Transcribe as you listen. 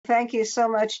Thank you so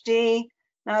much, Dee,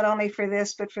 not only for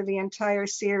this, but for the entire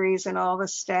series and all the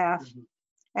staff.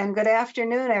 And good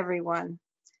afternoon, everyone.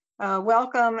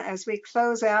 Welcome as we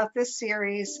close out this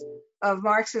series of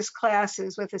Marxist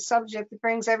classes with a subject that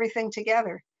brings everything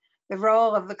together, the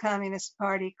role of the Communist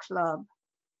Party Club.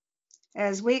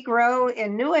 As we grow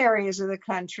in new areas of the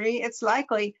country, it's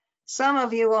likely some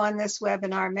of you on this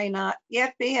webinar may not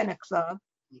yet be in a club.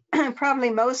 Probably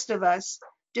most of us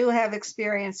do have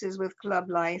experiences with club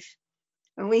life,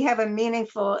 and we have a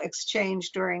meaningful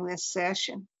exchange during this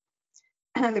session.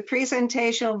 The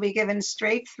presentation will be given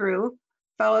straight through,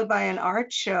 followed by an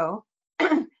art show,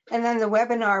 and then the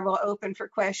webinar will open for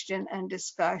question and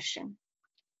discussion.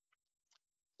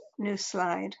 New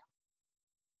slide.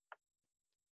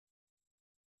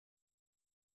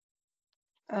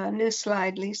 New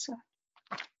slide, Lisa.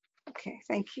 Okay,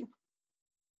 thank you.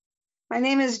 My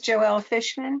name is Joelle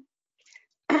Fishman.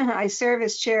 I serve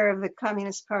as chair of the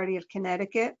Communist Party of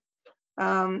Connecticut,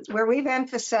 where we've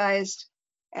emphasized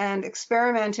and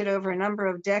experimented over a number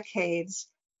of decades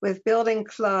with building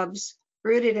clubs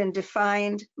rooted in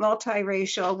defined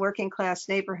multiracial working class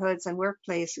neighborhoods and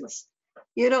workplaces,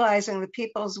 utilizing the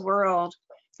people's world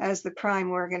as the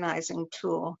prime organizing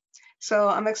tool. So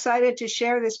I'm excited to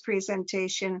share this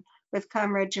presentation with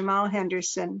Comrade Jahmal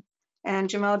Henderson. And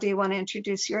Jahmal, do you want to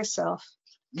introduce yourself?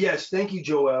 Yes, thank you,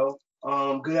 Joelle.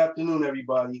 Good afternoon,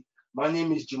 everybody. My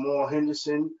name is Jahmal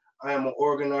Henderson. I am an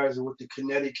organizer with the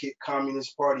Connecticut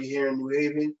Communist Party here in New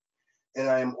Haven, and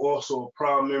I am also a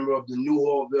proud member of the New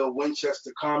Hallville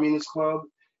Winchester Communist Club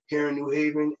here in New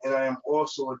Haven, and I am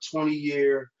also a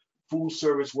 20-year food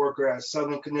service worker at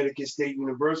Southern Connecticut State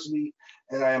University,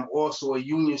 and I am also a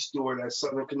union steward at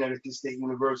Southern Connecticut State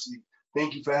University.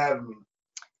 Thank you for having me.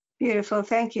 Beautiful.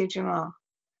 Thank you, Jahmal.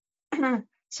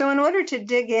 So in order to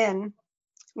dig in,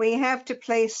 we have to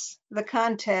place the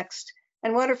context.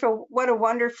 And what a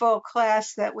wonderful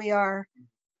class that we are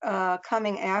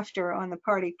coming after on the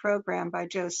party program by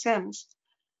Joe Sims.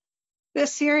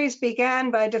 This series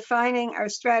began by defining our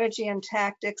strategy and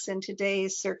tactics in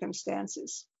today's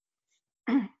circumstances.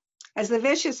 As the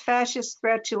vicious fascist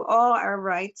threat to all our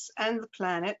rights and the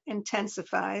planet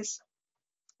intensifies,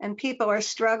 and people are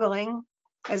struggling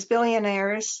as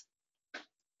billionaires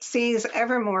seize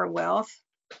ever more wealth,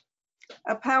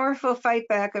 a powerful fight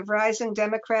back of rising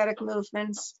democratic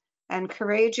movements and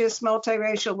courageous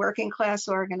multiracial working class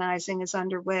organizing is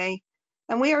underway,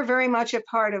 and we are very much a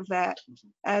part of that,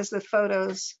 as the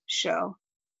photos show.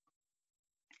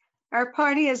 Our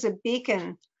party is a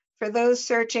beacon for those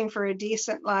searching for a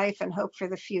decent life and hope for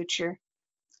the future.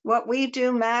 What we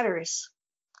do matters,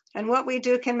 and what we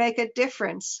do can make a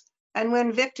difference and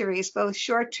win victories both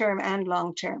short-term and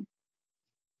long-term.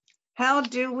 How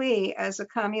do we, as a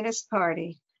Communist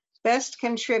Party, best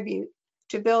contribute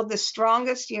to build the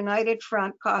strongest united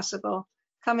front possible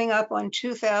coming up on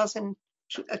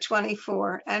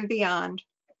 2024 and beyond,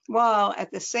 while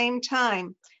at the same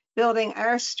time building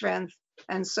our strength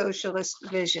and socialist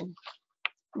vision?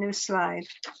 New slide.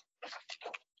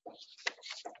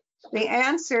 The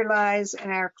answer lies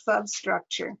in our club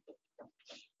structure.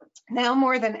 Now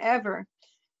more than ever,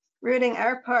 rooting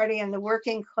our party in the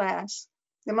working class,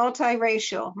 the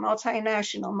multiracial,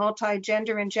 multinational,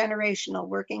 multi-gender and generational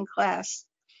working class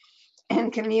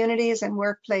in communities and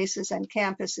workplaces and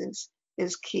campuses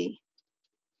is key.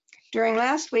 During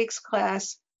last week's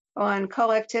class on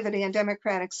collectivity and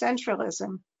democratic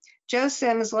centralism, Joe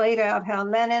Sims laid out how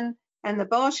Lenin and the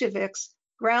Bolsheviks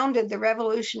grounded the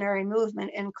revolutionary movement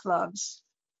in clubs.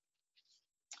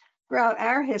 Throughout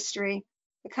our history,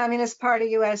 the Communist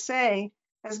Party USA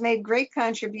has made great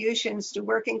contributions to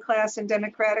working class and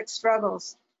democratic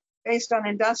struggles based on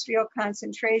industrial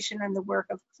concentration and the work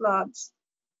of clubs.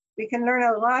 We can learn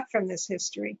a lot from this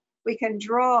history. We can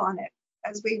draw on it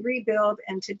as we rebuild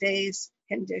in today's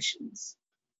conditions.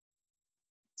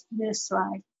 This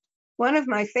slide. One of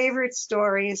my favorite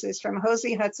stories is from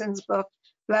Hosea Hudson's book,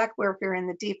 Black Worker in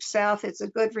the Deep South. It's a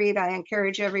good read. I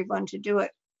encourage everyone to do it.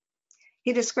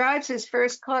 He describes his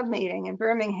first club meeting in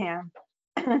Birmingham,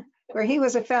 where he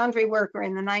was a foundry worker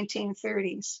in the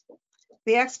 1930s.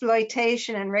 The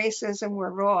exploitation and racism were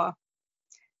raw.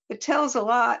 It tells a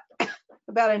lot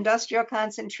about industrial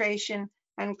concentration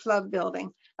and club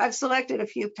building. I've selected a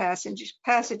few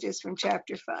passages from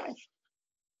chapter 5.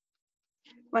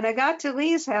 When I got to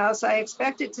Lee's house, I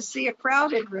expected to see a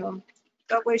crowded room,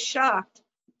 but was shocked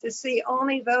to see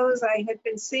only those I had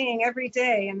been seeing every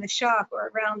day in the shop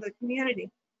or around the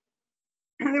community.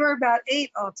 There were about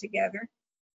 8 altogether.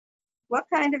 What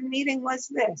kind of meeting was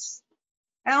this?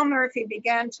 Al Murphy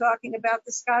began talking about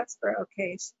the Scottsboro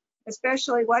case,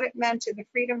 especially what it meant to the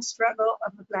freedom struggle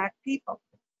of the Black people.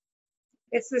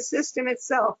 It's the system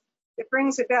itself that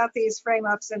brings about these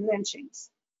frame-ups and lynchings.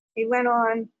 He went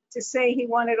on to say he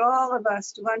wanted all of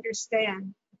us to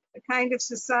understand the kind of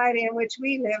society in which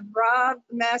we live robbed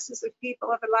the masses of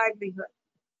people of a livelihood,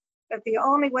 that the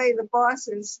only way the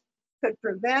bosses could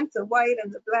prevent the white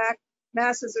and the black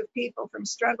masses of people from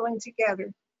struggling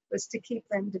together was to keep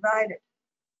them divided.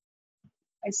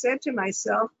 I said to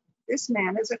myself, this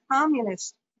man is a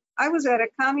communist. I was at a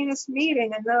communist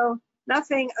meeting, and though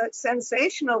nothing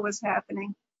sensational was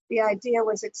happening, the idea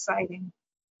was exciting.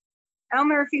 Al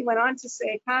Murphy went on to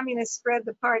say communists spread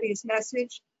the party's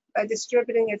message by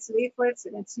distributing its leaflets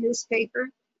in its newspaper.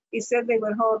 He said they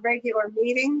would hold regular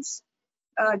meetings,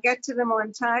 get to them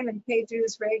on time, and pay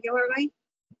dues regularly.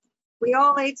 We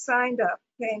all 8 signed up,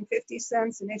 paying 50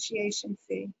 cents initiation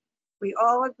fee. We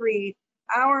all agreed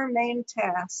our main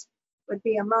task would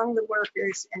be among the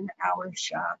workers in our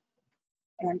shop.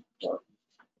 End quote.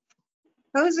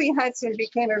 Hosea Hudson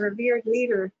became a revered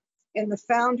leader in the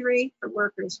foundry for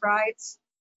workers' rights,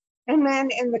 and then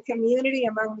in the community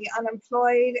among the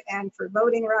unemployed and for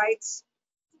voting rights.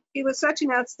 He was such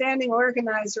an outstanding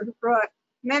organizer who brought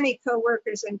many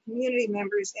co-workers and community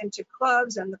members into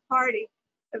clubs and the party.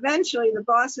 Eventually, the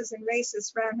bosses and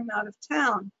racists ran him out of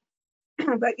town.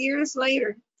 But years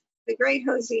later, the great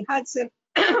Hosea Hudson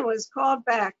was called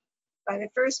back by the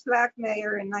first black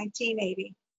mayor in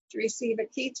 1980 to receive a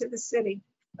key to the city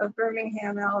of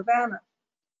Birmingham, Alabama.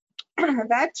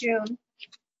 That June,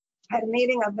 at a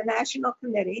meeting of the National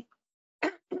Committee,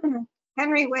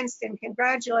 Henry Winston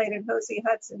congratulated Hosea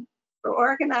Hudson for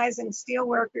organizing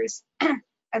steelworkers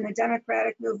and the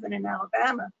democratic movement in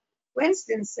Alabama.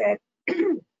 Winston said,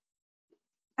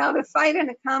 how to fight and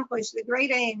accomplish the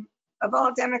great aim of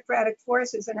all democratic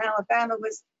forces in Alabama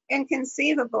was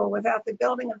inconceivable without the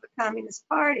building of the Communist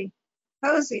Party.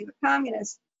 Hosea, the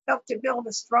communist, helped to build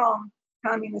a strong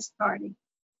Communist Party.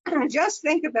 Just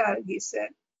think about it, he said.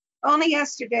 Only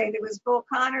yesterday there was Bull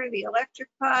Connor, the electric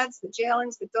pods, the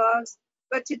jailings, the dogs.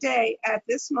 But today, at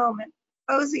this moment,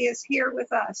 Hosea is here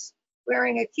with us,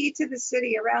 wearing a key to the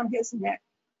city around his neck,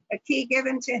 a key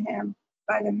given to him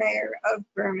by the mayor of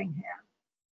Birmingham.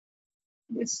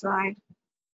 This slide.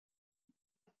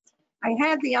 I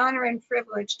had the honor and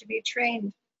privilege to be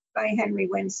trained by Henry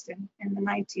Winston in the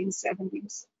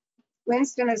 1970s.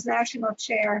 Winston as national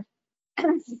chair,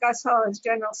 Gus Hall as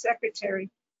general secretary,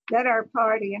 led our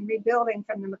party in rebuilding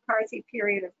from the McCarthy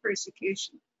period of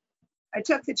persecution. I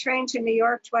took the train to New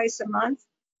York twice a month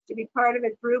to be part of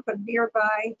a group of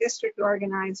nearby district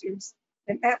organizers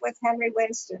that met with Henry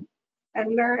Winston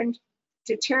and learned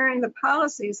to turn the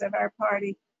policies of our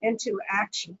party into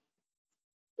action.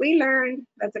 We learned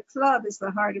that the club is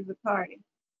the heart of the party,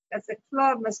 that the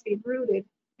club must be rooted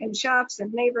in shops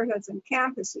and neighborhoods and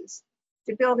campuses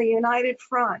to build a united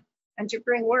front and to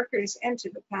bring workers into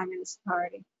the Communist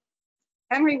Party.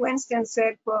 Henry Winston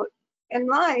said, quote, in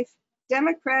life,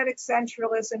 democratic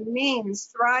centralism means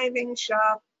thriving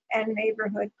shop and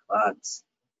neighborhood clubs.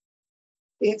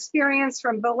 The experience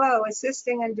from below,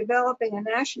 assisting in developing a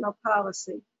national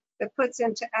policy that puts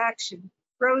into action,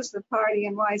 grows the party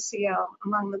in YCL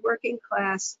among the working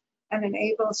class and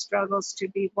enables struggles to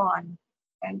be won,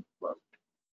 end quote.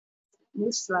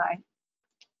 New slide.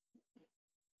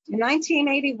 In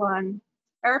 1981,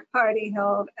 our party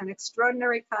held an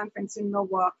extraordinary conference in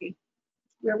Milwaukee,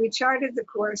 where we charted the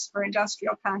course for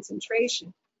industrial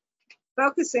concentration,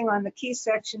 focusing on the key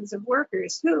sections of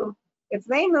workers who, if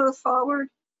they move forward,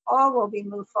 all will be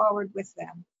moved forward with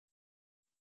them.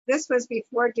 This was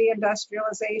before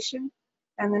deindustrialization,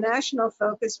 and the national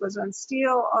focus was on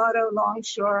steel, auto,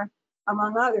 longshore,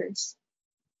 among others.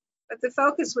 But the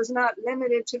focus was not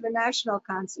limited to the national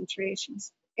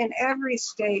concentrations. In every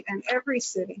state and every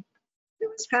city, there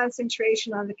was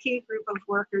concentration on the key group of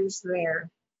workers there.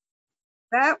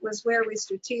 That was where we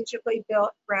strategically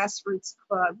built grassroots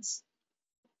clubs.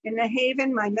 In New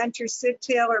Haven, my mentor Sid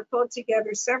Taylor pulled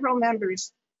together several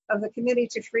members of the Committee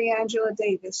to Free Angela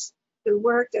Davis, who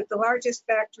worked at the largest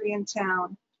factory in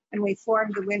town, and we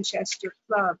formed the Winchester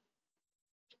Club.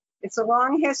 It's a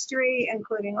long history,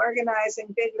 including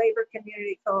organizing big labor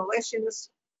community coalitions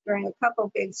during a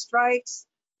couple big strikes,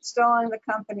 stalling the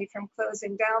company from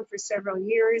closing down for several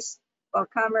years, while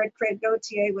Comrade Craig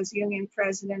Gauthier was union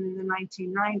president in the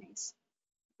 1990s.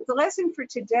 But the lesson for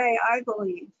today, I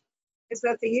believe, is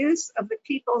that the use of the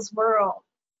people's world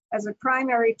as a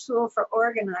primary tool for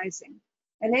organizing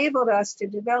enabled us to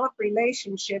develop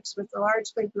relationships with the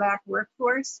largely Black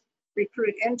workforce,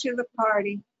 recruit into the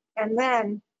party, and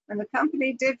then, when the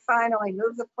company did finally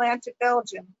move the plant to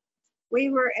Belgium, we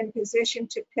were in position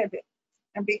to pivot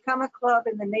and become a club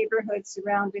in the neighborhood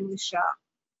surrounding the shop.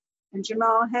 and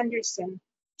Jahmal Henderson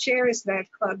chairs that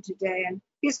club today, and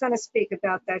he's going to speak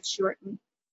about that shortly.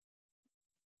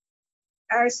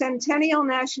 Our Centennial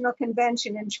National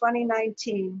Convention in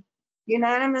 2019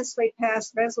 unanimously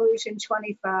passed Resolution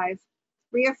 25,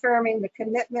 reaffirming the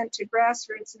commitment to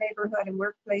grassroots neighborhood and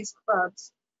workplace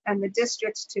clubs and the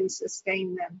districts to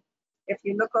sustain them. If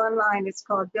you look online, it's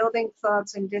called Building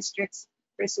Clubs and Districts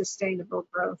for Sustainable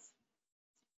Growth.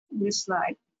 New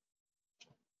slide.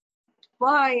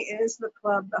 Why is the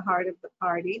club the heart of the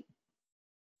party?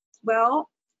 Well,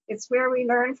 it's where we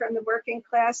learn from the working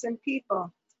class and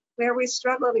people, where we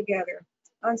struggle together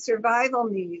on survival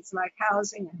needs like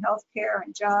housing and healthcare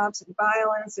and jobs and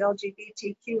violence,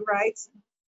 LGBTQ rights, and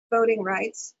voting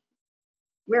rights,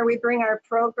 where we bring our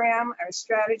program, our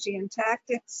strategy and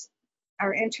tactics,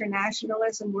 our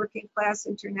internationalism, working class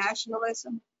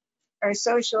internationalism, our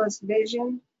socialist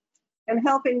vision, and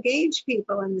help engage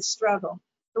people in the struggle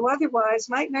who otherwise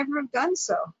might never have done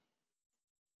so.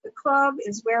 The club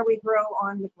is where we grow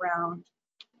on the ground.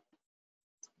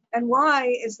 And why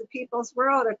is the People's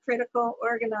World a critical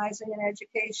organizing and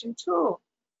education tool?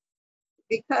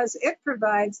 Because it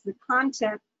provides the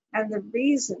content and the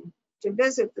reason to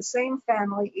visit the same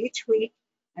family each week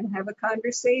and have a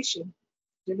conversation,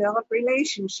 develop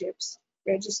relationships,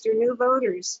 register new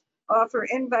voters, offer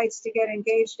invites to get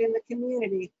engaged in the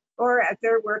community or at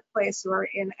their workplace or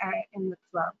in the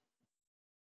club.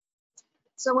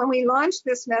 So when we launched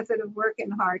this method of work in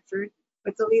Hartford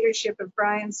with the leadership of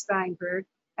Brian Steinberg,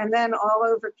 and then all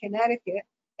over Connecticut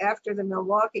after the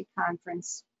Milwaukee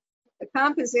conference, the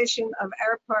composition of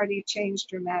our party changed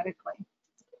dramatically.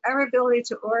 Our ability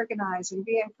to organize and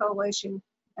be in coalition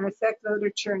and affect voter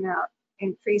turnout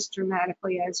increased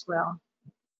dramatically as well.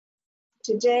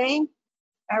 Today,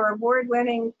 our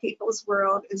award-winning People's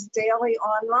World is daily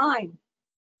online.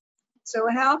 So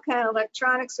how can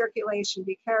electronic circulation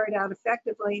be carried out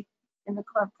effectively in the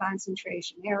club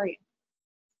concentration area?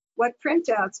 What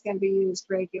printouts can be used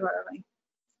regularly?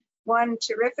 One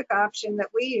terrific option that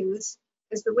we use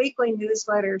is the weekly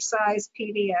newsletter size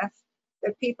PDF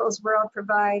that People's World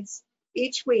provides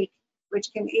each week,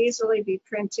 which can easily be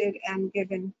printed and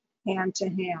given hand to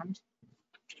hand.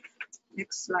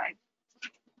 Next slide.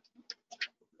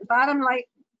 The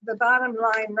bottom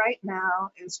line right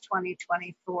now is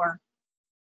 2024.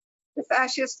 The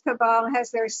fascist cabal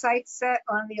has their sights set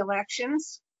on the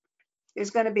elections. There's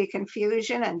going to be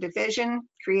confusion and division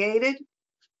created.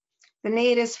 The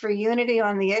need is for unity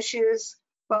on the issues,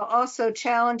 while also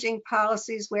challenging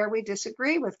policies where we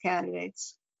disagree with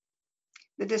candidates.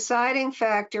 The deciding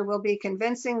factor will be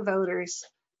convincing voters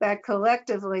that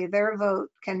collectively their vote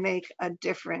can make a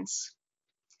difference.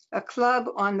 A club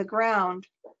on the ground,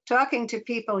 talking to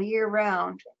people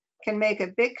year-round, can make a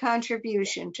big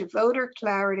contribution to voter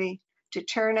clarity, to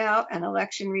turnout and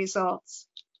election results.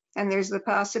 And there's the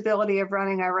possibility of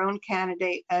running our own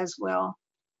candidate as well.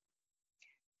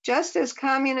 Just as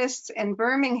communists in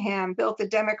Birmingham built the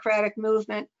democratic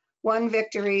movement, won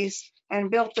victories, and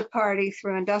built the party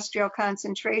through industrial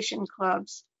concentration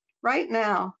clubs, right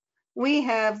now, we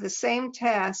have the same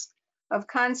task of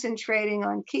concentrating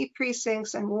on key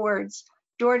precincts and wards,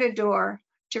 door to door,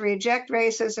 to reject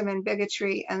racism and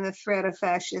bigotry and the threat of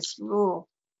fascist rule.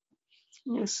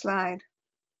 New slide.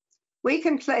 We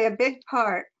can play a big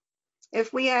part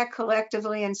if we act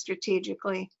collectively and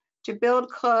strategically to build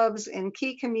clubs in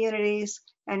key communities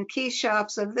and key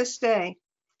shops of this day,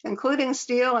 including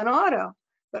steel and auto,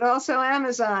 but also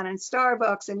Amazon and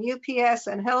Starbucks and UPS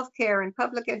and healthcare and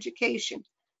public education,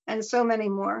 and so many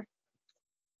more.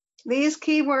 These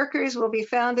key workers will be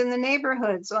found in the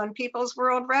neighborhoods, on People's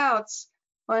World routes,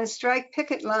 on strike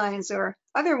picket lines, or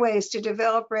other ways to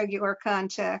develop regular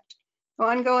contact,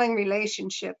 ongoing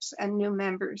relationships, and new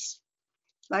members.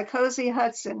 Like Hosea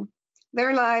Hudson,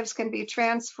 their lives can be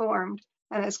transformed,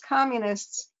 and as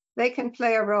communists, they can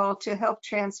play a role to help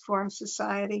transform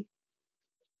society.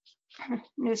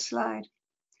 New slide.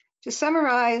 To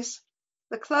summarize,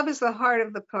 the club is the heart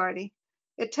of the party.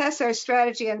 It tests our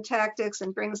strategy and tactics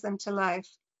and brings them to life.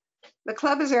 The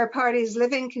club is our party's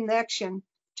living connection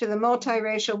to the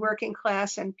multiracial working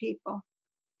class and people.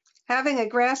 Having a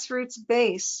grassroots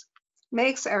base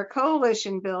makes our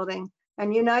coalition building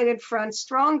and united front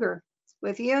stronger,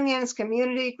 with unions,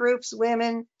 community groups,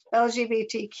 women,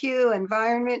 LGBTQ,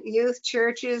 environment, youth,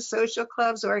 churches, social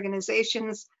clubs,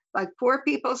 organizations like Poor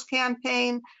People's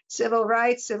Campaign, civil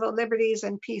rights, civil liberties,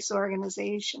 and peace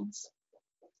organizations.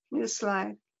 New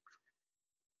slide.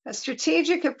 A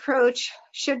strategic approach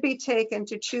should be taken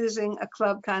to choosing a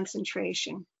club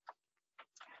concentration.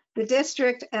 The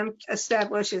district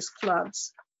establishes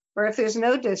clubs, or if there's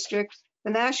no district,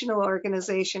 the national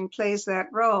organization plays that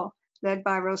role led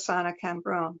by Rosanna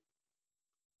Cambron.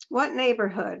 What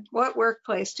neighborhood, what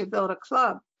workplace to build a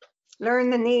club? Learn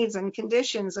the needs and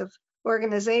conditions of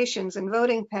organizations and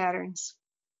voting patterns.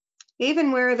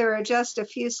 Even where there are just a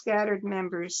few scattered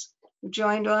members who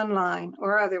joined online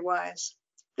or otherwise,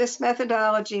 this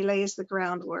methodology lays the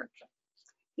groundwork.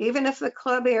 Even if the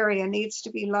club area needs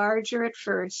to be larger at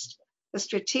first, a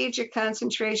strategic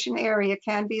concentration area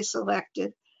can be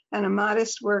selected and a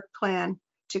modest work plan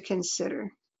to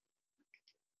consider.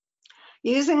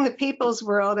 Using the people's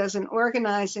world as an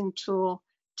organizing tool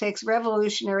takes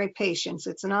revolutionary patience.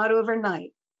 It's not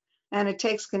overnight, and it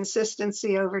takes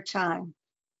consistency over time.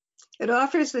 It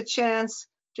offers the chance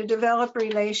to develop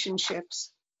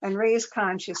relationships and raise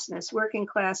consciousness, working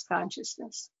class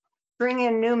consciousness, bring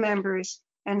in new members,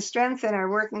 and strengthen our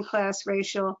working class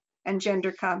racial and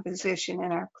gender composition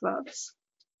in our clubs.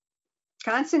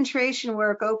 Concentration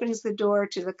work opens the door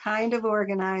to the kind of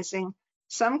organizing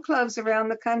some clubs around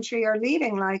the country are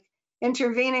leading, like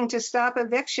intervening to stop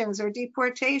evictions or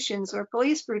deportations or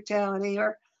police brutality,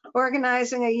 or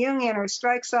organizing a union or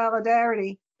strike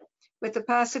solidarity, with the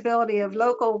possibility of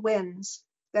local wins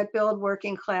that build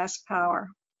working class power.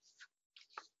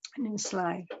 New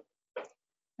slide.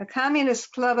 A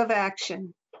communist club of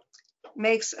action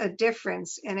makes a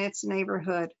difference in its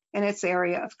neighborhood, in its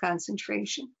area of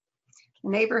concentration. A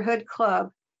neighborhood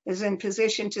club is in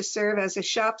position to serve as a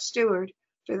shop steward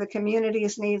for the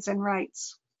community's needs and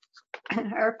rights.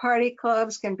 Our party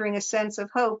clubs can bring a sense of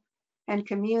hope and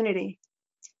community.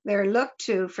 They're looked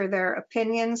to for their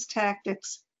opinions,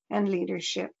 tactics, and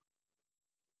leadership.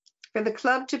 For the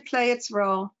club to play its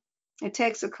role, it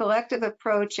takes a collective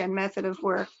approach and method of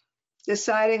work,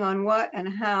 deciding on what and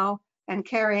how and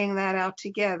carrying that out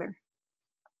together.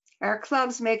 Our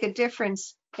clubs make a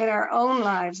difference in our own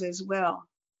lives as well,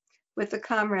 with the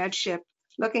comradeship,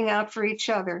 looking out for each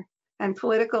other, and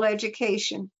political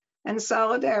education and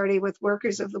solidarity with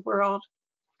workers of the world.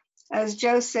 As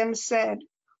Joe Sims said,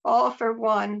 all for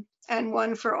one and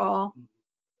one for all.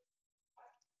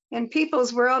 In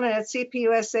People's World and at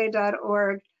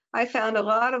CPUSA.org, I found a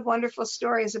lot of wonderful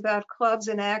stories about clubs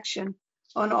in action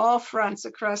on all fronts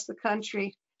across the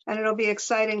country, and it'll be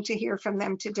exciting to hear from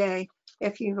them today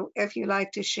if you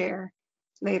like to share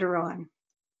later on.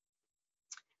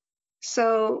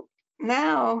 So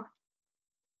now,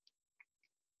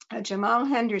 Jahmal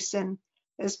Henderson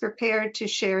is prepared to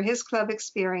share his club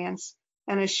experience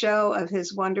and a show of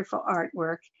his wonderful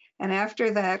artwork. And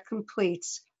after that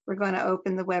completes, we're going to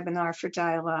open the webinar for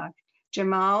dialogue.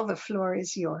 Jahmal, the floor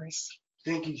is yours.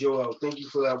 Thank you, Joelle. Thank you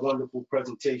for that wonderful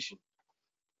presentation.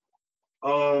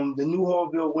 The New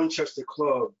Hallville Winchester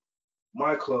Club,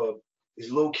 my club,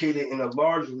 is located in a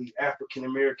largely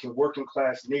African-American working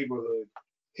class neighborhood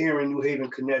here in New Haven,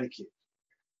 Connecticut,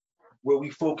 where we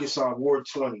focus on Ward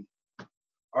 20.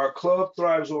 Our club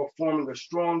thrives off forming a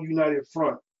strong united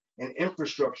front and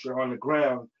infrastructure on the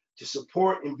ground to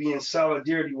support and be in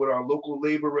solidarity with our local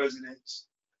labor residents,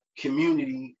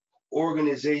 community,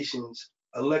 organizations,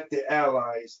 elected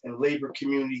allies, and labor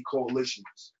community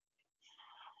coalitions.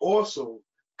 Also,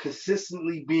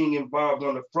 consistently being involved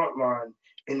on the front line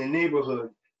in the neighborhood,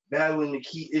 battling the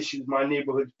key issues my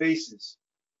neighborhood faces: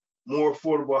 more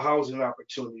affordable housing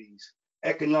opportunities,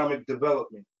 economic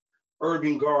development,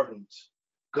 urban gardens,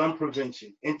 gun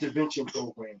prevention, intervention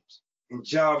programs, and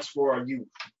jobs for our youth.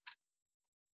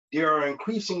 There are an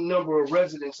increasing number of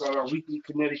residents on our weekly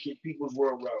Connecticut People's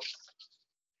World route.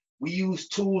 We use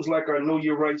tools like our Know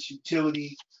Your Rights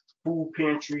utility, food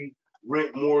pantry,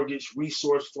 rent mortgage,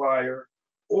 resource flyer,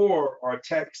 or our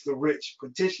Tax the Rich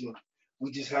petition.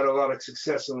 We just had a lot of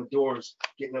success on the doors,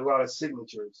 getting a lot of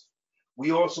signatures.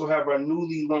 We also have our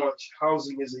newly launched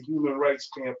Housing is a Human Rights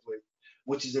pamphlet,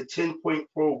 which is a 10-point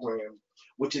program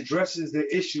which addresses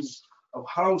the issues of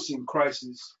housing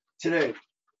crisis today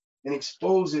and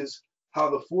exposes how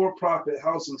the for-profit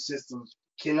housing system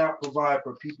cannot provide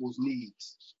for people's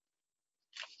needs.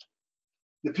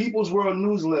 The People's World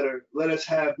newsletter let us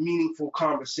have meaningful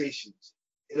conversations.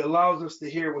 It allows us to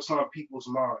hear what's on people's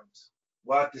minds,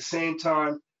 while at the same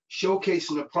time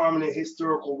showcasing the prominent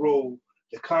historical role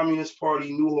the Communist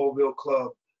Party New Hallville Club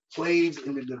plays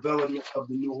in the development of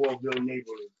the New Hallville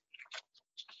neighborhood.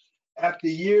 After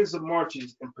years of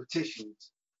marches and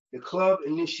petitions, the club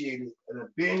initiated an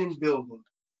abandoned building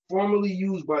formerly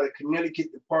used by the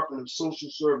Connecticut Department of Social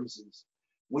Services,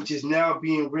 which is now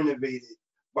being renovated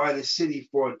by the city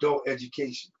for adult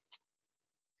education,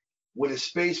 with a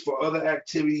space for other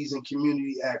activities and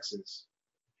community access.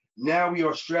 Now we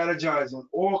are strategizing,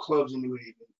 all clubs in New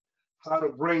Haven, how to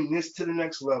bring this to the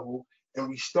next level and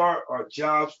restart our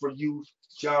Jobs for Youth,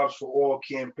 Jobs for All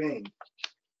campaign.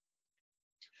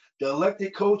 The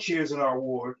elected co-chairs in our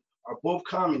ward are both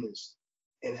communists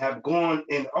and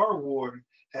our ward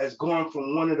has gone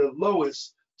from one of the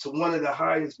lowest to one of the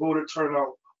highest voter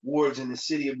turnout wards in the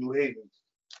city of New Haven.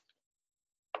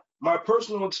 My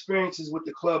personal experiences with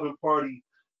the club and party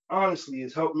honestly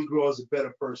has helped me grow as a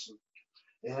better person.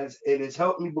 It has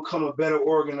helped me become a better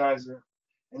organizer,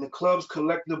 and the club's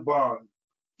collective bond,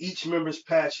 each member's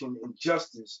passion and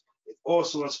justice, it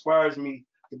also inspires me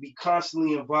to be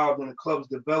constantly involved in the club's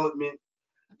development,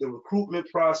 the recruitment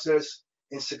process,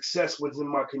 and success within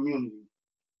my community.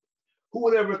 Who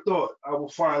would ever thought I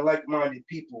would find like-minded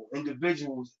people,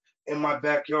 individuals in my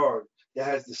backyard that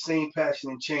has the same passion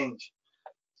and change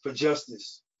for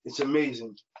justice? It's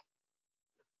amazing.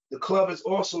 The club has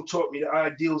also taught me the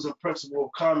ideals and principles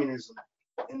of communism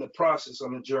in the process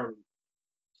on the journey,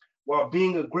 while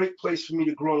being a great place for me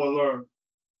to grow and learn.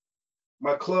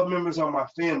 My club members are my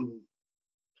family,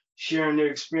 sharing their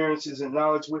experiences and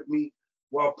knowledge with me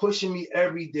while pushing me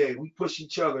every day. We push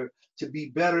each other to be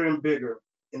better and bigger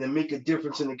and to make a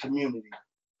difference in the community.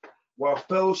 While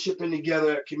fellowshipping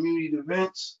together at community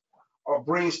events or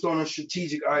brainstorming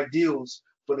strategic ideals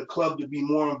for the club to be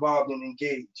more involved and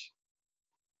engaged.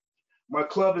 My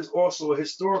club is also a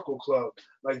historical club,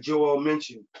 like Joelle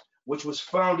mentioned, which was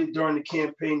founded during the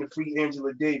campaign to free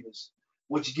Angela Davis,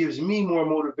 which gives me more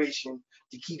motivation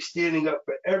to keep standing up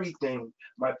for everything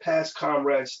my past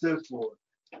comrades stood for,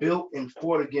 built and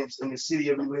fought against in the city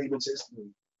of New Haven's history.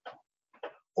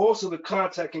 Also, the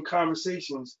contact and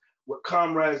conversations with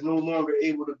comrades no longer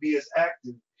able to be as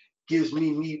active gives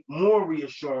me more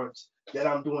reassurance that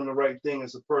I'm doing the right thing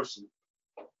as a person.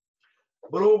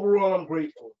 But overall, I'm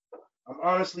grateful. I'm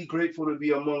honestly grateful to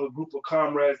be among a group of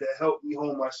comrades that helped me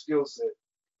hone my skill set.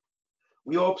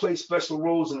 We all play special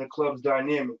roles in the club's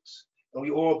dynamics, and we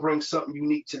all bring something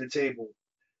unique to the table,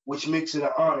 which makes it an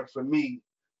honor for me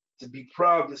to be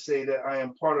proud to say that I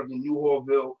am part of the New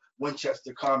Hallville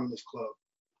Winchester Communist Club.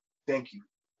 Thank you.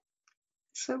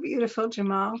 So beautiful,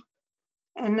 Jahmal.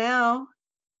 And now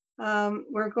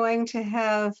we're going to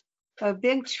have a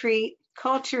big treat.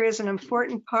 Culture is an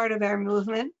important part of our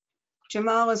movement.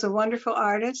 Jahmal is a wonderful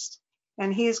artist,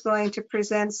 and he is going to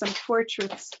present some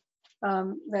portraits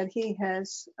that he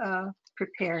has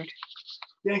prepared.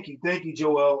 Thank you,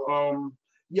 Joelle.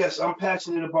 Yes, I'm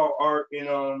passionate about art, and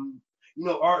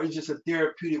art is just a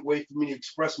therapeutic way for me to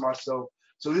express myself.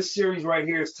 So this series right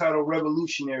here is titled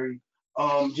Revolutionary,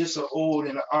 just an ode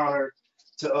and an honor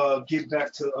to give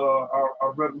back to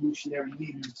our revolutionary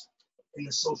leaders in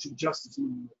the social justice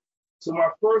movement. So my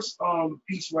first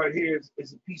piece right here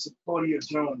is a piece of Claudia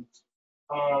Jones.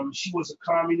 She was a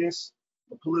communist,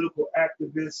 a political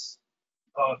activist,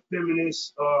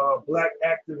 feminist, black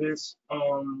activist.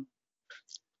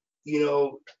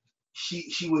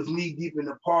 She was knee deep in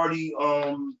the party,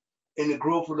 in the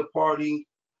growth of the party,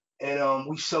 and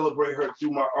we celebrate her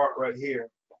through my art right here.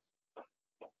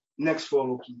 Next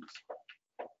photo, please.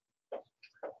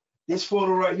 This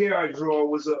photo right here I draw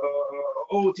was a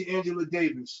ode to Angela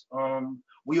Davis.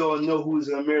 We all know who is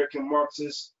an American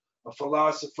Marxist, a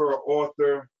philosopher,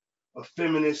 author, a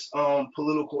feminist,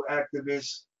 political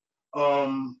activist,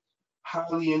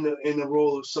 highly in the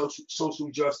role of social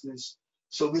justice.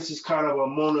 So this is kind of a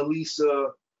Mona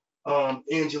Lisa,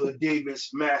 Angela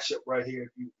Davis mashup right here,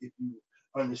 if you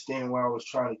understand what I was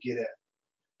trying to get at.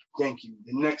 Thank you.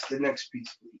 The next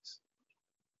piece, please.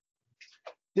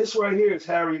 This right here is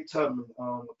Harriet Tubman,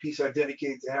 a piece I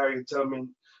dedicated to Harriet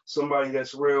Tubman, somebody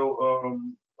that's real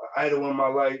idol in my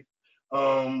life.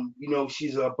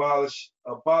 She's an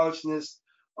abolitionist,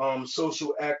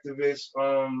 social activist,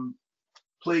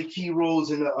 played key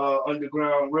roles in the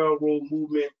Underground Railroad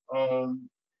movement,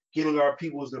 getting our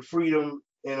peoples the freedom.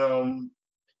 And,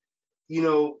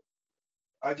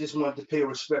 I just wanted to pay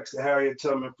respects to Harriet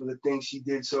Tubman for the things she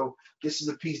did. So this is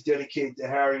a piece dedicated to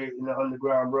Harriet in the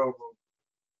Underground Railroad.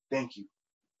 Thank you.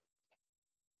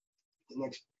 The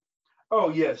next. Oh,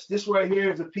 yes. This right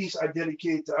here is a piece I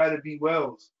dedicated to Ida B.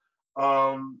 Wells.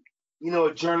 A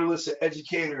journalist, an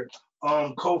educator,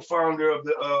 co-founder of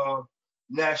the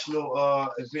National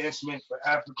Advancement for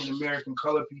African American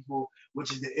Colored People,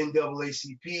 which is the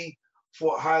NAACP,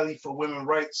 fought highly for women's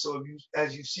rights. So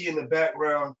as you see in the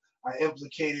background, I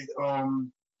implicated,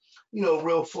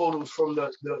 real photos from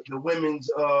the women's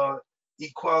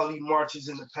equality marches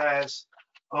in the past,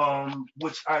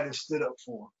 which Ida stood up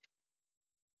for.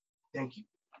 Thank you.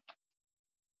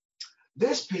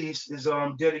 This piece is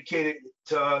dedicated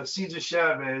to Cesar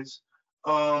Chavez,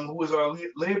 who was our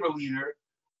labor leader,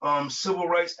 civil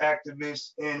rights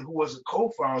activist, and who was a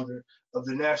co-founder of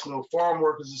the National Farm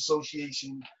Workers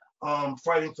Association,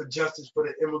 fighting for justice for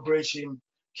the immigration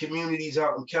communities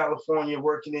out in California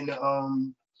working in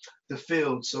the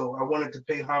field. So I wanted to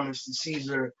pay homage to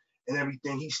Caesar and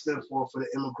everything he stood for the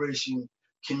immigration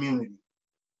community.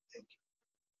 Thank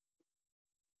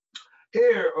you.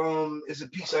 Here is a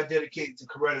piece I dedicated to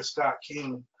Coretta Scott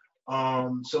King,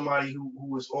 somebody who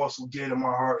was also dear to my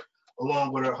heart,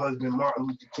 along with her husband Martin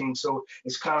Luther King. So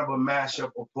it's kind of a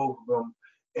mashup of both of them.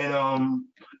 And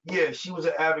yeah, she was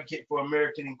an advocate for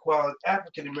American equality,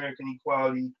 African American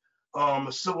equality,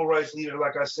 a civil rights leader.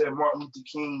 Like I said, Martin Luther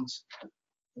King's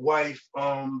wife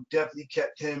definitely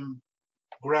kept him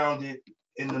grounded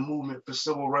in the movement for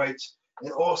civil rights,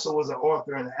 and also was an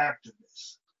author and an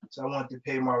activist. So I wanted to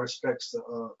pay my respects to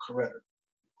Coretta.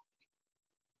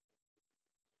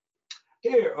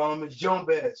 Here is Joan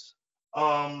Baez,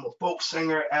 a folk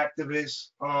singer, activist.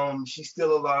 She's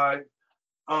still alive.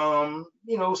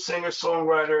 You know, singer,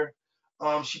 songwriter.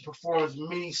 She performs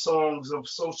many songs of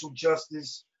social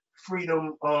justice,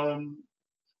 freedom,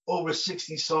 over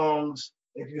 60 songs.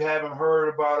 If you haven't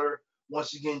heard about her,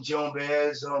 once again, Joan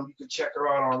Baez, you can check her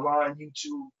out online,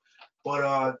 YouTube.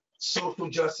 But social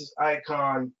justice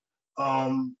icon,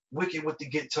 wicked with the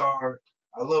guitar.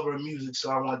 I love her music, so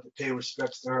I wanted to pay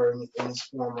respects to her in this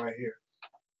form right here.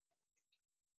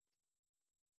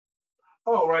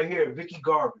 Oh, right here, Vicki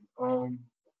Garvin.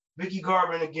 Vicki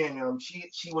Garvin, again,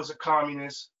 she was a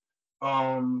communist,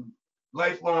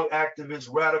 lifelong activist,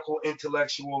 radical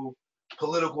intellectual,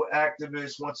 political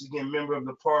activist, once again, member of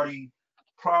the party,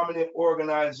 prominent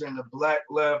organizer in the Black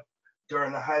Left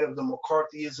during the height of the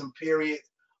McCarthyism period.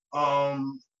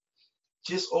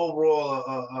 Just overall,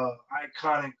 a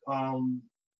iconic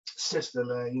sister,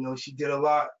 man. You know, she did a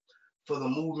lot for the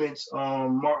movements,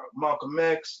 Malcolm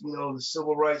X, you know, the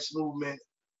civil rights movement,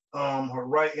 her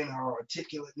writing, her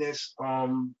articulateness.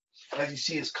 As you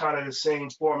see, it's kind of the same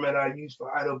format I used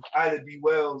for Ida B.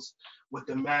 Wells, with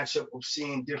the mashup of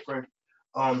seeing different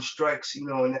strikes, you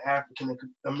know, in the African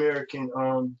American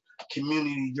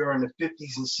community during the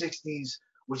 50s and 60s,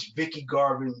 which Vicki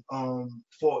Garvin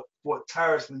fought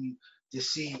tirelessly to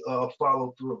see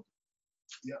follow through.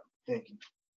 Yeah, thank you.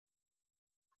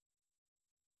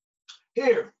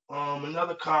 Here,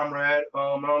 another comrade. I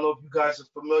don't know if you guys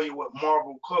are familiar with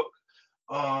Marvel Cook.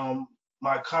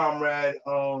 My comrade,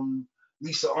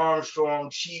 Lisa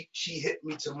Armstrong, she hit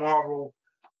me to Marvel.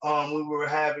 We were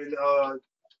having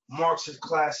Marxist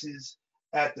classes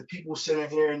at the People's Center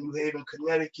here in New Haven,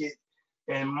 Connecticut.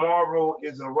 And Marvel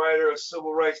is a writer, a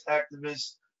civil rights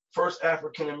activist, first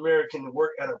African American to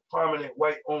work at a prominent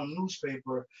white-owned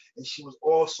newspaper. And she was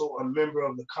also a member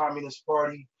of the Communist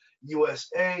Party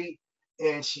USA.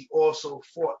 And she also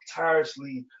fought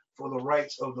tirelessly for the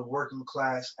rights of the working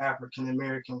class African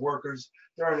American workers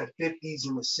during the 50s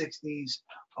and the 60s,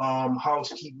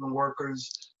 housekeeping workers,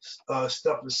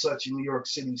 stuff as such in New York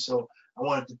City. So I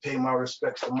wanted to pay my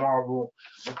respects to Marvel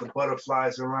with the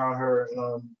butterflies around her,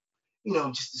 you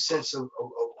know, just a sense of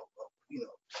you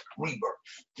know,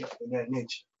 rebirth, yeah, in that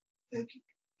nature. Thank you.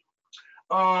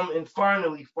 And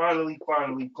finally,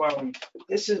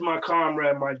 this is my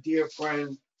comrade, my dear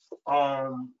friend,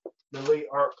 the late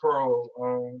Art Pearl.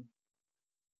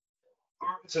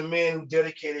 Art is a man who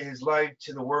dedicated his life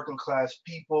to the working class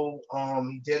people.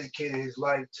 He dedicated his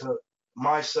life to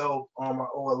myself. I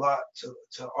owe a lot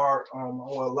to Art. I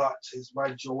owe a lot to his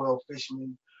wife, Joelle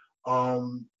Fishman,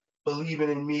 believing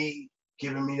in me,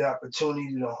 giving me the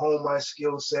opportunity to hone my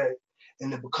skill set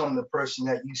and to become the person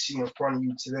that you see in front of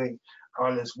you today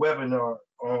on this webinar.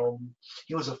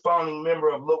 He was a founding member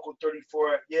of Local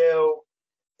 34 at Yale,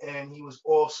 and he was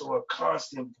also a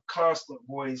constant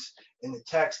voice in the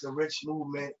tax the rich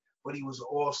movement, but he was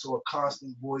also a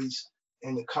constant voice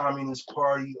in the Communist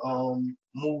Party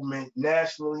movement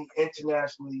nationally,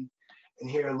 internationally, and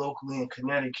here locally in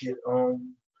Connecticut.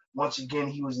 Once again,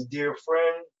 he was a dear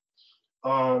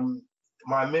friend,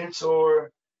 my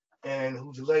mentor, and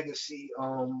whose legacy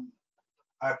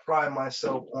I pride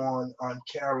myself on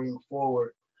carrying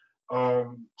forward.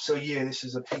 So yeah, this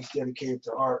is a piece dedicated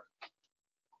to Art.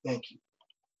 Thank you.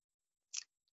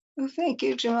 Well, thank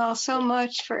you, Jahmal, so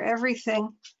much for everything.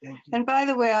 Thank you. And by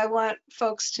the way, I want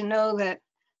folks to know that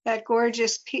that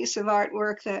gorgeous piece of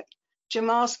artwork that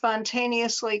Jahmal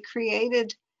spontaneously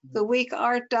created the week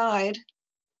Art died,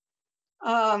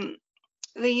 the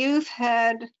youth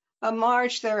had a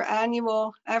march, their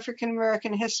annual African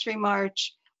American History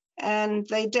March, and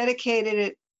they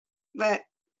dedicated it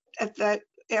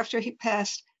after he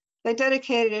passed, they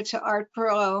dedicated it to Art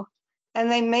Pearl, and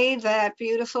they made that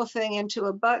beautiful thing into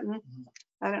a button.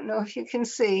 I don't know if you can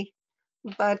see,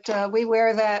 but we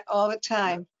wear that all the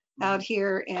time out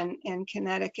here in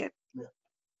Connecticut. Yeah.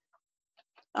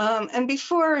 And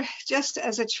before, just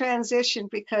as a transition,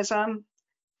 because I'm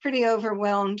pretty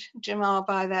overwhelmed, Jahmal,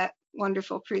 by that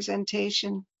wonderful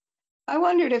presentation, I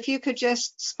wondered if you could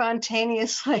just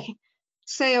spontaneously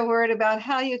say a word about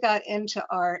how you got into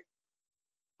art,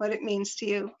 what it means to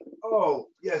you. Oh,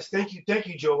 yes, thank you,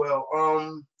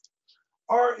 Joelle.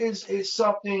 Art is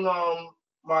something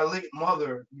my late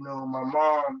mother, my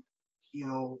mom, you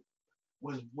know,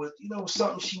 was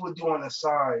something she would do on the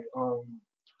side.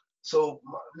 So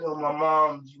my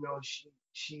mom,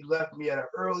 she left me at an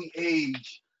early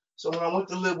age. So when I went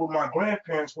to live with my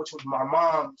grandparents, which was my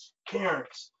mom's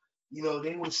parents,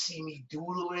 they would see me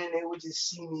doodling. They would just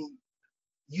see me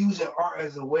using art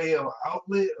as a way of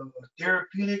outlet, a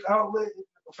therapeutic outlet,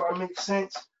 if I make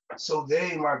sense. So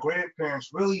my grandparents,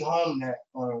 really honed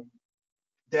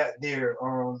that there,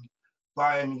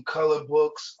 buying me color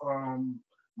books,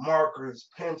 markers,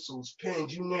 pencils,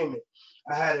 pens, you name it.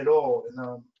 I had it all.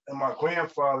 And my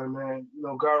grandfather, man,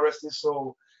 God rest his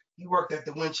soul, he worked at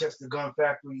the Winchester Gun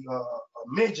Factory, a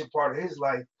major part of his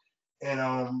life.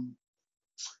 And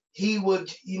he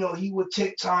would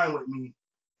take time with me.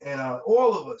 And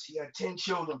all of us, he had 10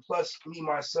 children plus me,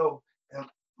 myself, and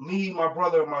me, my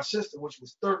brother, and my sister, which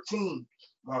was 13,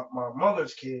 my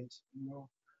mother's kids,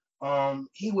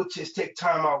 he would just take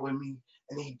time out with me,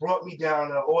 and he brought me down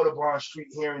to Audubon Street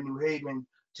here in New Haven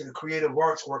to the Creative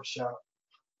Arts Workshop.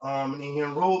 And he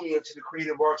enrolled me into the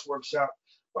Creative Arts Workshop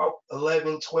about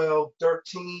 11, 12,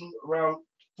 13, around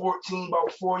 14,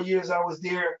 about 4 years I was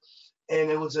there. And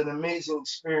it was an amazing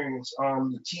experience.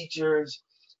 The teachers,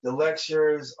 the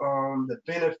lectures, the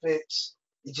benefits,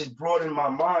 it just broadened my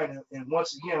mind. And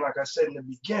once again, like I said in the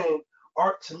beginning,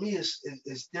 art to me is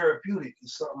therapeutic.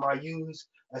 It's something I use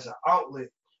as an outlet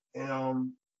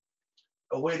and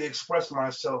a way to express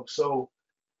myself. So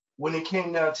when it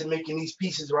came down to making these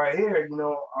pieces right here,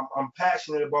 I'm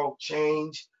passionate about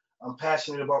change. I'm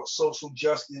passionate about social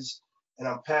justice, and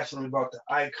I'm passionate about the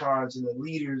icons and the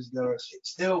leaders that are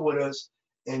still with us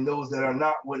and those that are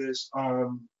not with us.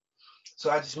 So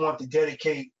I just want to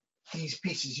dedicate these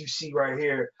pieces you see right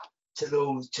here to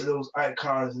those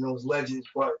icons and those legends.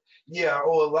 But yeah, I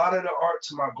owe a lot of the art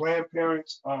to my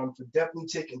grandparents for definitely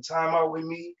taking time out with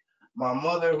me. My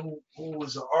mother, who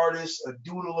was an artist, a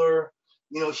doodler,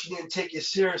 she didn't take it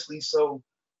seriously. So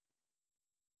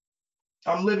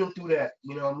I'm living through that.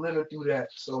 I'm living through that.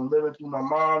 So I'm living through my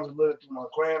mom, I'm living through my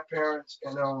grandparents,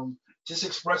 and just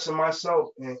expressing myself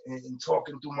and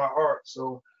talking through my art.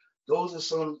 So those are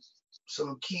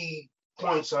some key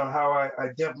points on how I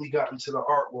definitely got into the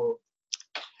art world.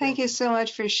 Thank you so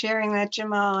much for sharing that,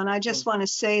 Jahmal. And I just want to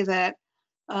say that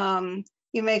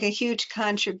you make a huge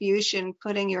contribution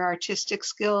putting your artistic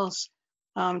skills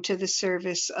to the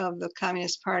service of the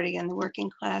Communist Party and the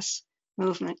working class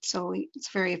movement. So it's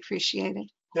very appreciated.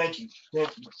 Thank you. And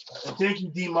thank you,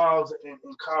 D. Miles and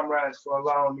comrades, for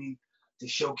allowing me to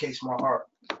showcase my art.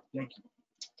 Thank you.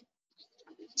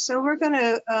 So we're going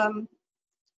to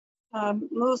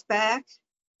move back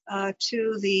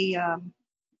to the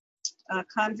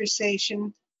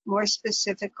conversation more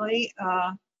specifically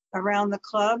around the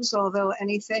clubs, although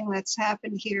anything that's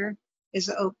happened here is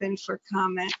open for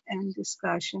comment and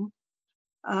discussion.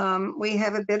 We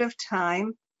have a bit of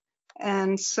time,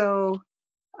 and so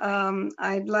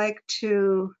I'd like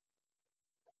to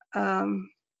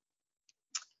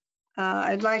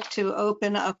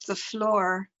open up the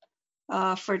floor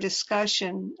for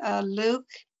discussion. Luke,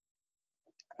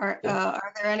 are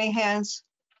there any hands?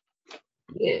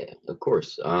 Yeah, of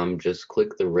course. Just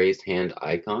click the raised hand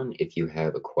icon if you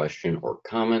have a question or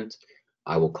comment.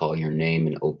 I will call your name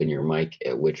and open your mic,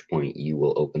 at which point you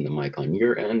will open the mic on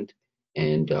your end,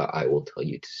 and I will tell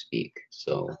you to speak.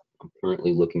 So I'm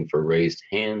currently looking for raised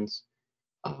hands.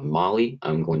 Molly,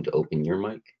 I'm going to open your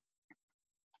mic.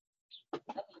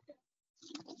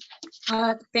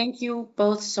 Thank you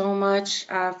both so much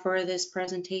for this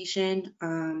presentation.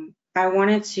 I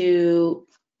wanted to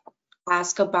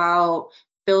ask about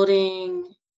building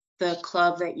the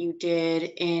club that you did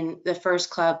in the first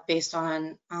club based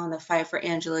on the fight for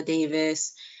Angela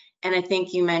Davis. And I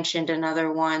think you mentioned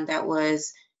another one that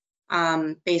was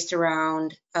based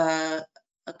around a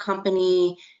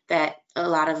company that a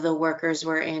lot of the workers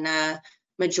were in a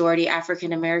majority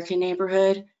African-American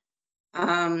neighborhood.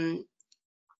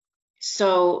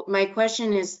 So my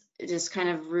question is just kind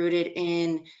of rooted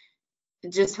in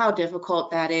just how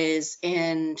difficult that is,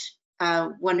 and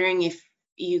wondering if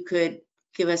you could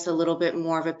give us a little bit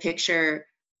more of a picture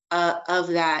of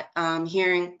that.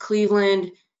 Here in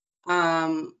Cleveland,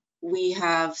 we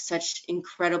have such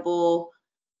incredible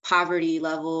poverty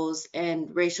levels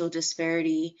and racial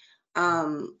disparity.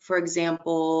 For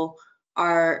example,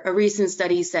 a recent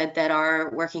study said that our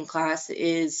working class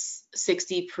is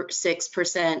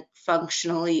 66%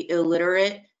 functionally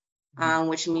illiterate,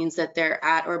 which means that they're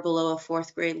at or below a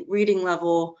 4th grade reading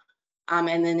level.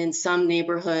 And then in some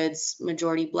neighborhoods,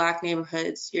 majority Black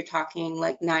neighborhoods, you're talking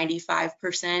like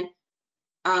 95%.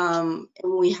 And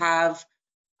we have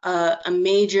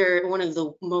one of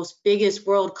the most biggest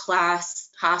world-class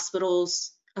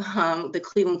hospitals, the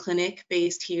Cleveland Clinic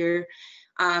based here,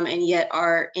 and yet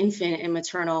our infant and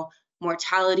maternal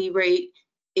mortality rate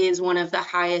is one of the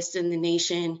highest in the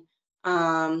nation,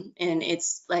 and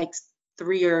it's like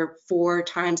 3 or 4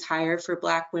 times higher for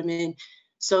Black women.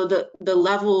 So the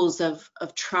levels of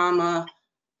trauma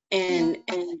and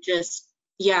just,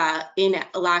 in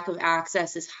lack of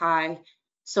access is high.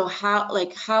 So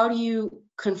how do you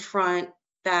confront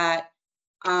that?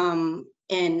 And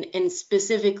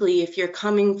specifically, if you're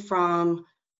coming from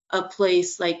a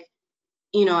place like,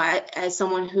 as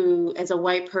someone as a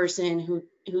white person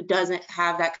who doesn't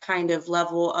have that kind of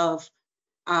level of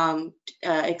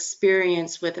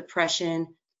experience with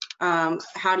oppression,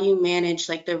 how do you manage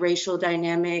like the racial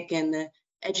dynamic and the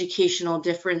educational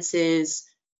differences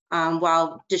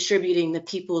while distributing the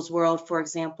People's World, for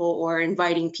example, or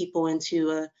inviting people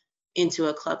into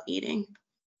a club meeting?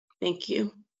 Thank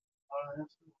you.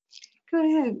 Go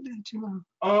ahead, Jahmal.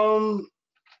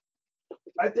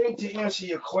 I think to answer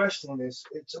your question,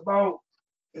 it's about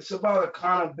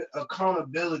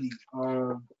accountability.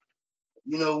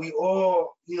 We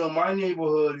all, my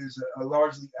neighborhood is a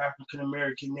largely African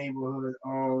American neighborhood.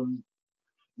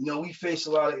 We face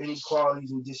a lot of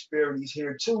inequalities and disparities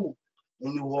here too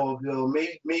in New Hallville.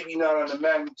 Maybe not on the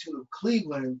magnitude of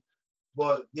Cleveland,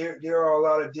 but there are a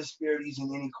lot of disparities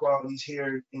and inequalities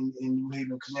here in New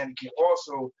Haven, Connecticut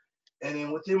also. And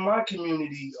then within my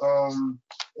community,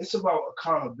 it's about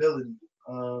accountability.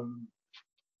 I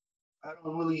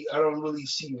don't really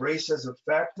see race as a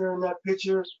factor in that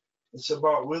picture. It's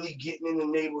about really getting in the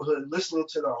neighborhood, listening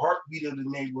to the heartbeat of the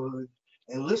neighborhood,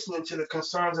 and listening to the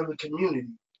concerns of the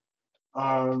community.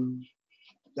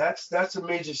 That's a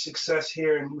major success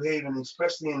here in New Haven,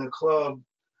 especially in the club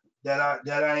that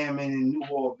I am in New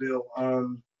Hallville,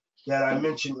 that I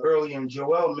mentioned earlier, and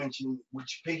Joelle mentioned,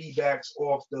 which piggybacks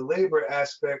off the labor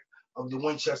aspect of the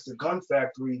Winchester Gun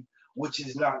Factory, which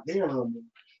is not there no more.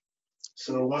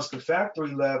 So once the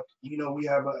factory left, we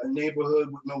have a neighborhood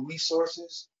with no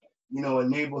resources, a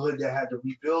neighborhood that had to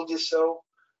rebuild itself,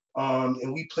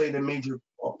 and we played a major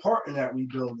part in that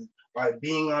rebuilding by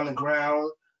being on the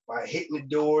ground, by hitting the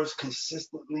doors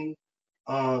consistently,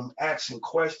 asking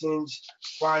questions,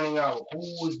 finding out who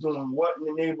was doing what in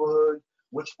the neighborhood,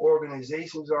 which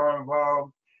organizations are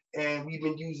involved, and we've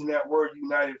been using that word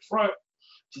united front,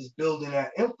 just building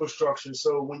that infrastructure.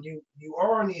 So when you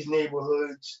are in these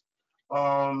neighborhoods,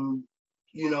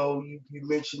 you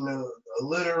mentioned the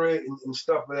illiterate and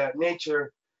stuff of that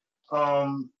nature.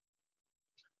 I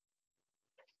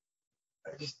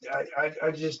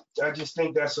just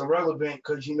think that's irrelevant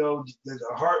because the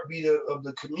heartbeat of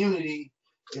the community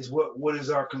is what is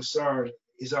our concern.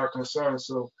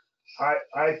 So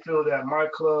I feel that my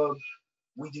club,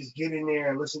 we just get in there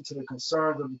and listen to the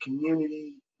concerns of the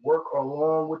community, work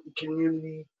along with the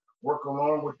community, work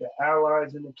along with the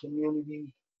allies in the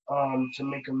community to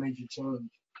make a major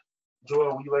change.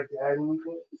 Joelle, would you like to add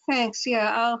anything? Thanks.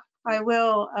 Yeah, I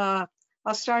will.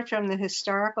 I'll start from the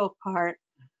historical part.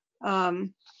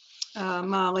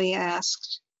 Molly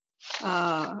asked,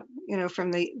 from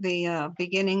the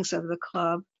beginnings of the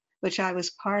club, which I was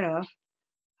part of.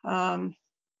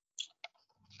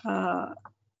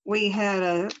 We had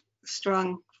a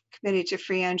strong committee to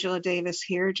free Angela Davis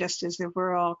here, just as there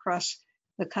were all across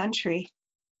the country.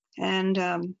 And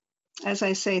as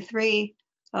I say, 3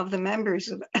 of the members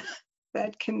of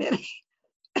that committee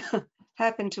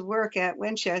happened to work at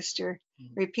Winchester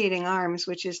Repeating Arms,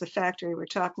 which is the factory we're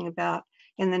talking about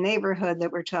in the neighborhood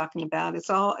that we're talking about. It's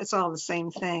all the same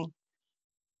thing.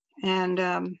 And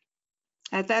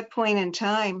at that point in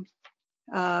time,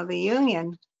 the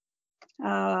union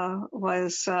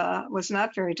was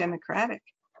not very democratic,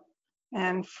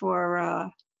 and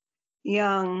for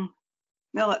young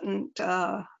militant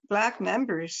Black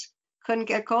members couldn't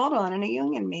get called on in a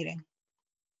union meeting.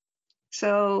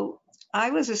 So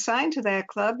I was assigned to that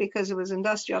club because it was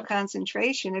industrial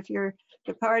concentration. If you're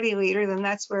the party leader, then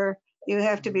that's where you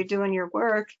have to be doing your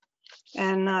work.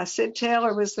 And Sid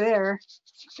Taylor was there.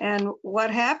 And what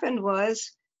happened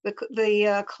was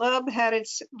the club had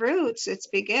its roots, its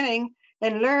beginning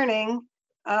in learning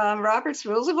Robert's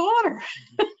Rules of Order.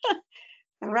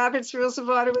 And Robert's Rules of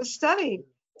Order was studied.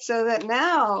 So that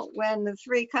now when the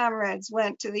three comrades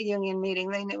went to the union meeting,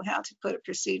 they knew how to put a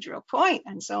procedural point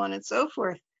and so on and so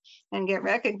forth and get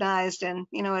recognized. And,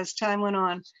 as time went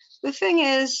on, the thing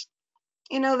is,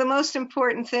 the most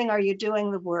important thing, are you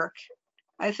doing the work?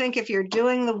 I think if you're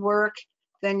doing the work,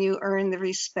 then you earn the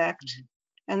respect.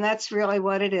 And that's really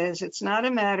what it is. It's not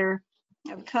a matter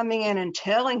of coming in and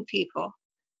telling people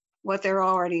what they're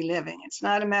already living. It's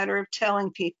not a matter of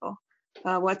telling people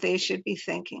what they should be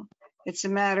thinking. It's a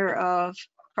matter of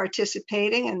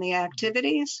participating in the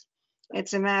activities.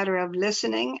 It's a matter of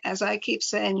listening, as I keep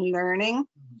saying, learning,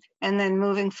 and then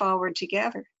moving forward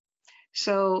together.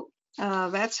 So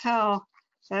that's how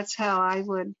I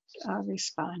would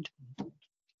respond.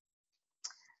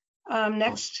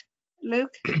 Next,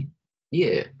 Luke.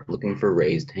 Yeah, looking for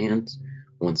raised hands.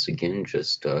 Once again,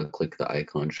 just click the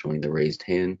icon showing the raised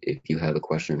hand if you have a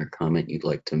question or comment you'd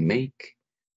like to make.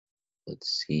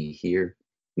 Let's see here.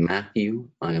 Matthew,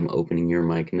 I am opening your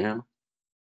mic now.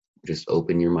 Just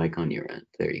open your mic on your end.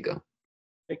 There you go.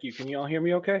 Thank you. Can you all hear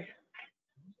me okay?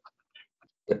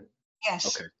 Yes.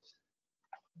 Okay.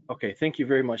 Okay, thank you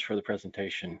very much for the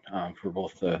presentation, for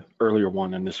both the earlier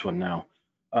one and this one now.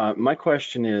 My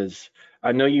question is,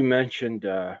 I know you mentioned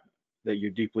that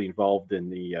you're deeply involved in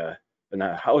the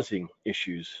housing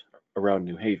issues around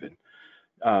New Haven.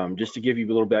 Just to give you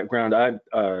a little background,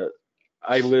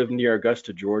 I live near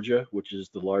Augusta, Georgia, which is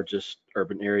the largest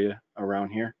urban area around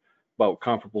here, about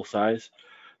comparable size.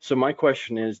 So my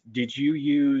question is, did you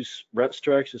use rent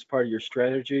strikes as part of your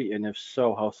strategy? And if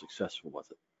so, how successful was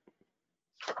it?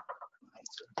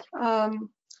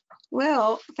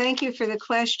 Well, thank you for the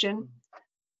question.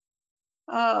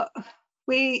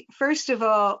 First of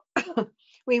all,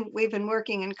 we've been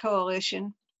working in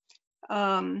coalition.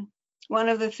 One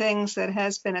of the things that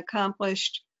has been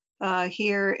accomplished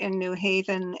here in New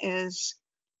Haven is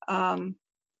an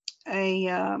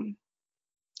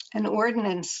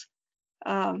ordinance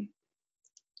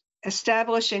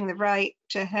establishing the right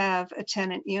to have a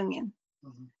tenant union.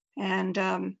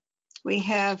 And we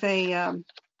have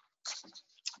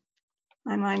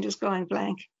my mind is going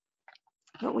blank,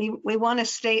 but we want a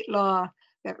state law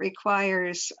that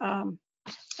requires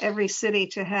every city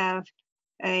to have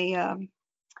an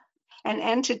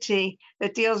entity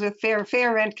that deals with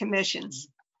fair rent commissions.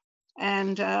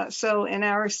 And so in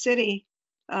our city,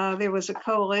 there was a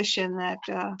coalition that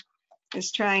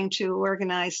is trying to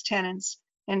organize tenants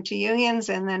into unions,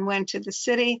 and then went to the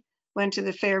city, went to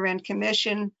the Fair Rent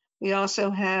Commission. We also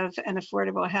have an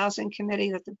affordable housing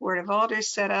committee that the Board of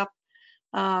Alders set up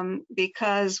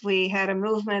because we had a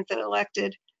movement that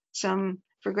elected some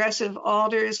progressive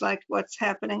alders, like what's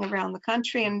happening around the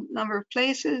country in a number of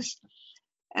places.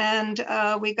 And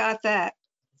we got that.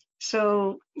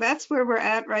 So that's where we're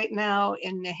at right now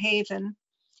in New Haven.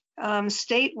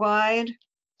 Statewide,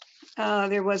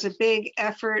 there was a big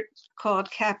effort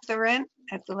called Cap the Rent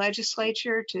at the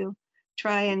legislature to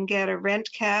try and get a rent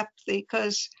cap,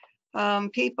 because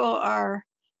people are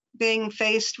being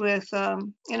faced with,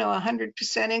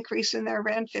 100% increase in their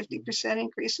rent, 50%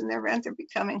 increase in their rent. They're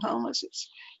becoming homeless.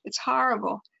 It's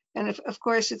horrible. And of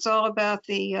course, it's all about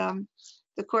the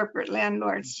corporate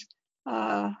landlords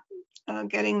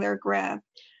getting their grab.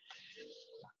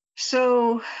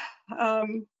 So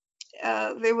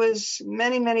there was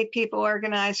many people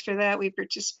organized for that. We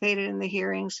participated in the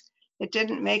hearings. It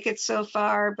didn't make it so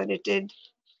far, but it did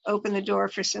open the door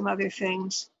for some other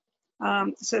things.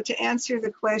 So to answer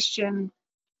the question,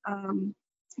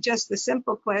 just the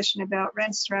simple question about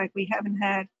rent strike, we haven't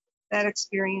had that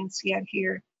experience yet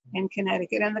here in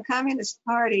Connecticut. And the Communist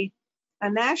Party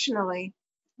nationally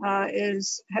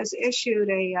has issued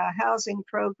a housing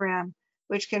program,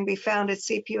 which can be found at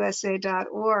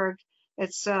CPUSA.org.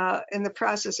 It's in the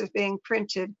process of being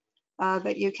printed,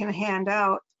 that you can hand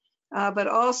out. But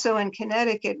also in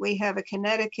Connecticut, we have a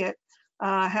Connecticut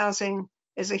Housing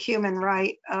is a Human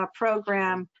Right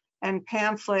program and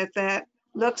pamphlet that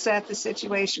looks at the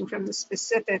situation from the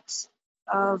specifics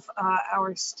of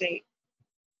our state.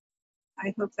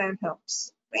 I hope that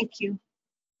helps. Thank you.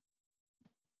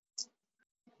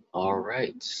 All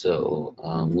right, so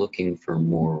I'm looking for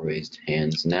more raised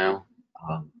hands now.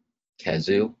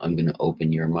 Kazoo, I'm going to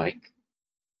open your mic.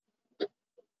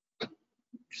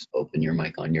 Just open your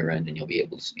mic on your end and you'll be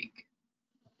able to speak.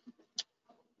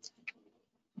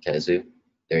 Kazoo,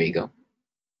 there you go.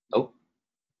 Oh,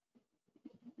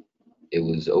 it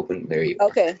was open. There you go.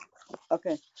 Okay.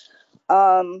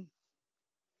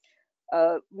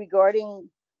 Regarding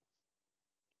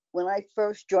when I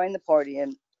first joined the party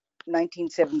in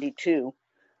 1972,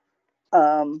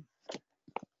 I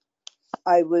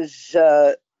was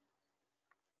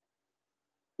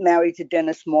married to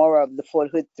Dennis Mora of the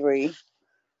Fort Hood Three,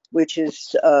 which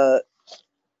is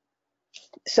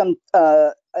some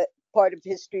a part of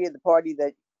history of the party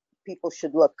that people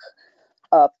should look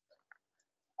up.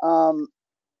 And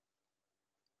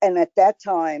at that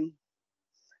time,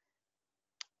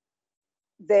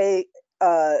 there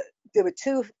were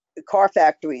two car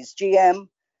factories, GM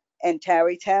and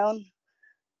Tarrytown.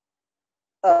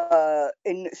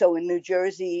 In New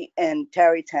Jersey and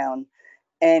Tarrytown,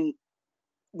 and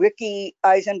Ricky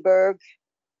Eisenberg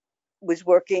was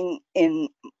working in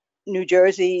New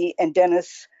Jersey, and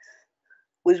Dennis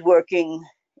was working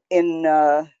in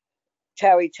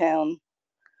Tarrytown.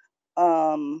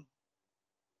 And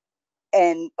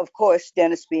of course,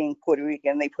 Dennis being Puerto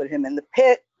Rican, they put him in the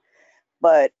pit,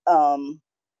 but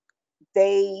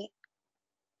they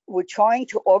were trying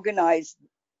to organize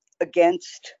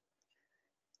against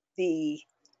the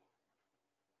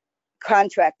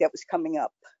contract that was coming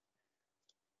up.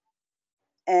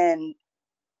 And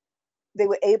they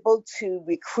were able to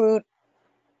recruit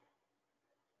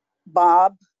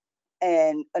Bob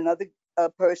and another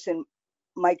person,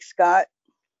 Bill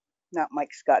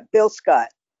Scott,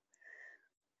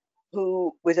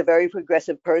 who was a very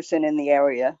progressive person in the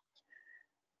area.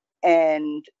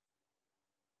 And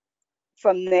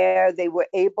from there, they were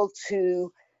able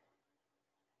to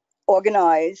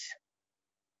organize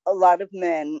a lot of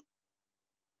men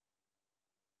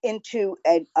into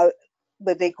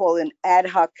what they call an ad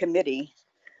hoc committee,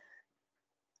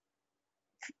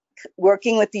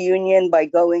 working with the union by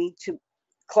going to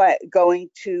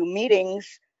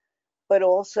meetings, but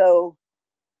also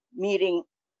meeting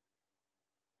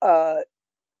as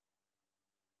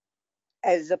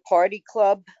a party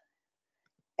club,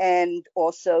 and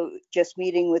also just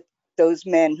meeting with those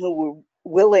men who were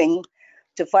willing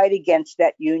to fight against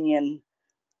that union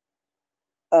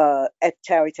at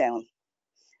Tarrytown.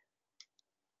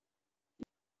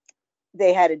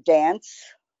 They had a dance,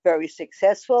 very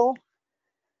successful,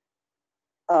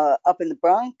 up in the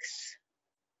Bronx.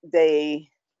 Dennis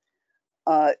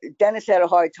had a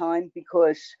hard time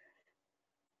because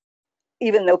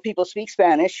even though people speak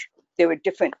Spanish, there were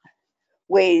different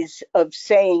ways of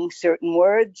saying certain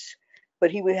words,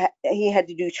 but he had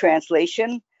to do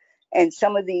translation, and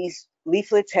some of these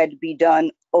leaflets had to be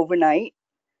done overnight.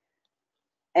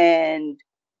 And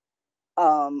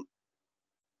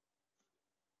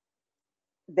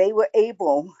they were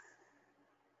able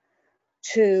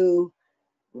to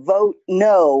vote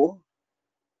no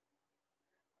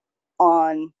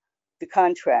on the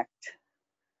contract.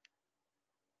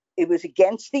 It was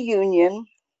against the union,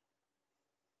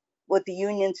 what the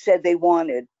union said they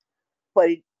wanted, but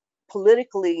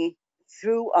politically,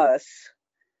 through us,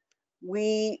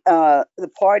 the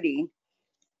party,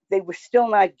 they were still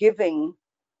not giving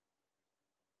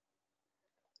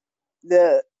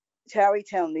the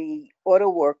Tarrytown, the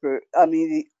auto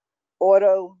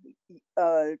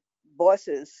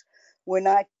bosses were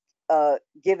not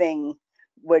giving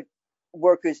what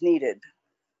workers needed.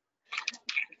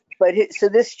 But so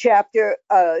this chapter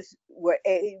was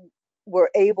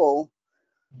able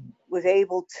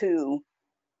to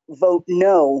vote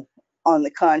no on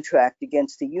the contract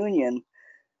against the union.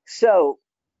 So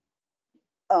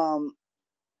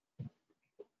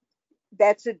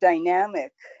that's a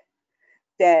dynamic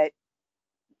that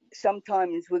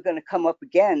sometimes we're going to come up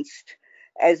against,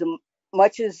 as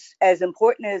much as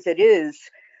important as it is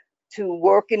to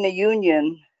work in the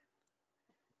union,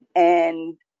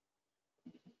 and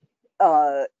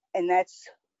that's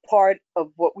part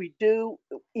of what we do,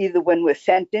 either when we're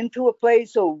sent into a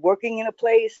place or working in a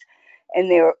place, and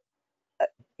you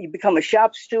become a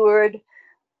shop steward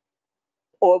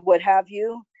or what have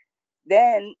you.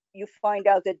 Then you find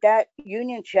out that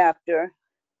union chapter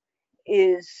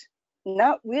is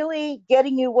not really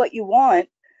getting you what you want.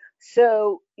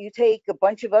 So you take a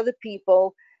bunch of other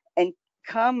people and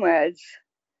comrades,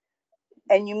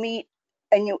 and you meet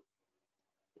and you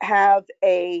have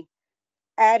a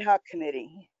ad hoc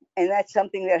committee. And that's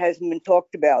something that hasn't been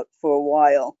talked about for a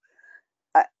while.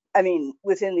 I mean,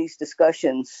 within these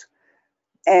discussions.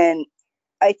 And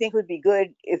I think it would be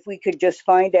good if we could just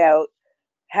find out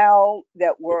how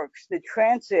that works. The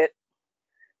transit,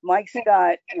 Mike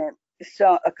Scott and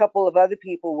a couple of other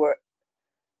people were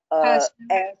asked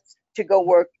to go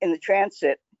work in the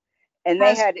transit, and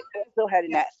they still had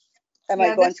an. Am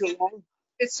I going too long?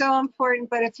 It's so important,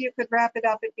 but if you could wrap it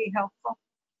up, it'd be helpful.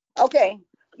 Okay.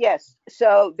 Yes.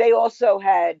 So they also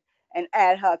had an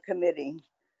ad hoc committee,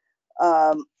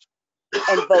 and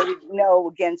voted no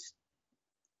against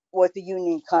what the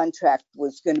union contract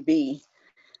was going to be,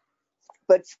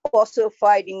 but also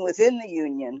fighting within the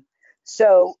union.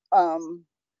 So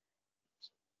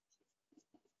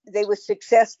they were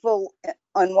successful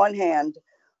on one hand,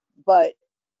 but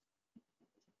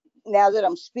now that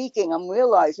I'm speaking, I'm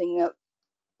realizing that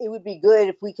it would be good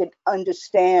if we could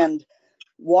understand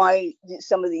why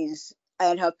some of these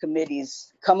ad hoc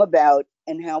committees come about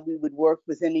and how we would work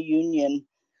within a union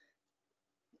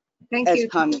Thank as you.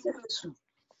 communists.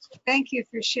 Thank you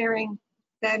for sharing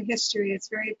that history. It's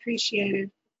very appreciated.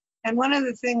 And one of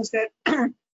the things that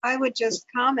I would just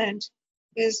comment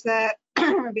is that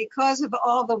because of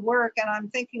all the work, and I'm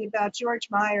thinking about George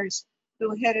Myers,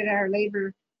 who headed our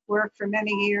labor work for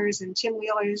many years, and Tim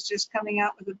Wheeler is just coming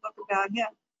out with a book about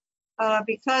him.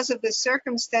 Because of the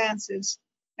circumstances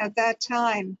at that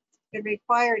time, it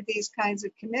required these kinds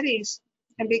of committees.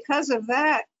 And because of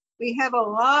that, we have a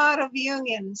lot of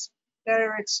unions that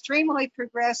are extremely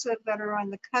progressive, that are on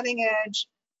the cutting edge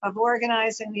of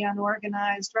organizing the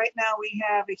unorganized. Right now, we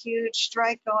have a huge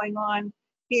strike going on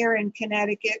here in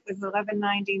Connecticut with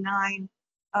 1199.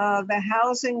 The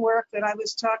housing work that I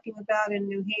was talking about in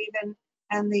New Haven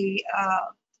and the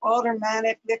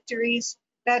aldermanic victories,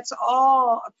 that's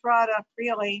all a product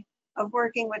really of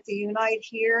working with the Unite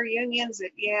Here unions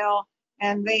at Yale,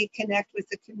 and they connect with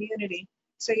the community.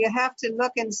 So you have to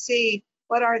look and see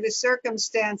what are the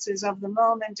circumstances of the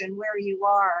moment and where you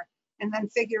are, and then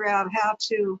figure out how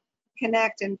to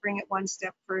connect and bring it one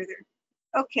step further.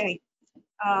 Okay,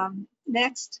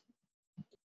 next.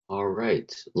 All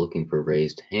right, looking for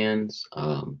raised hands.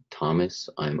 Thomas,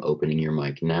 I'm opening your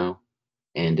mic now.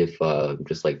 And if,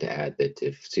 just like to add that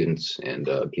if students and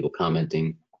people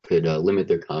commenting could limit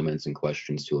their comments and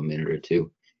questions to a minute or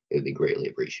two, it would be greatly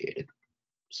appreciated.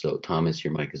 So Thomas,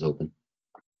 your mic is open.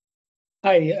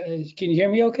 Hi, can you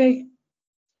hear me okay?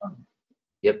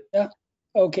 Yep. Yeah.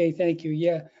 Okay, thank you.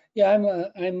 Yeah, I'm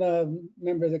a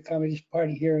member of the Communist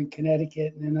Party here in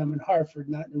Connecticut, and I'm in Hartford,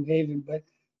 not New Haven, but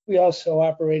we also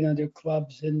operate under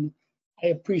clubs, and I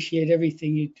appreciate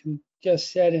everything you two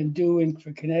just said and doing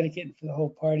for Connecticut and for the whole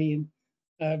party, and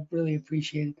I really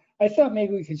appreciate it. I thought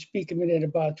maybe we could speak a minute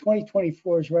about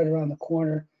 2024 is right around the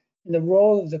corner and the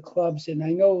role of the clubs, and I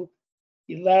know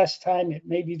last time it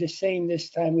may be the same this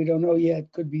time, we don't know yet.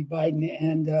 Could be Biden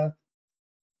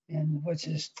and what's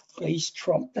his face,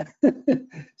 Trump.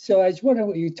 So I just wonder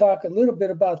what you talk a little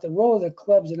bit about the role of the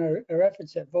clubs in our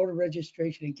efforts at voter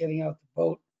registration and getting out the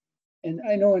vote. And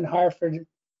I know in Hartford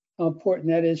how important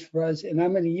that is for us. And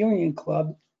I'm in a union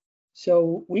club,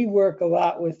 so we work a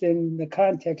lot within the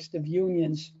context of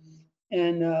unions.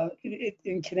 And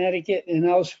in Connecticut and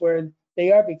elsewhere, they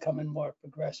are becoming more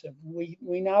progressive. We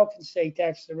now can say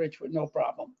tax the rich with no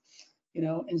problem,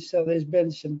 and so there's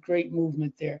been some great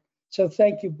movement there. So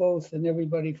thank you both and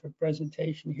everybody for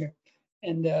presentation here.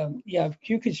 And yeah, if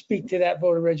you could speak to that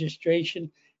voter registration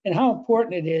and how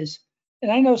important it is.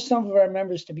 And I know some of our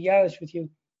members, to be honest with you,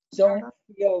 don't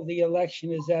feel the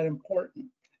election is that important.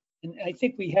 And I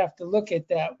think we have to look at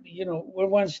that. We're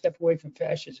one step away from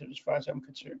fascism as far as I'm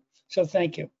concerned. So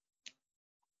thank you.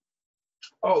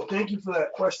 Oh, thank you for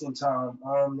that question, Tom.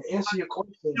 To answer your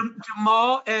question,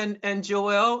 Jahmal and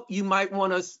Joelle, you might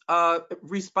want to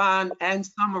respond and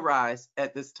summarize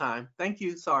at this time. Thank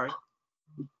you. Sorry.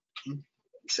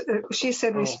 She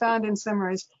said respond and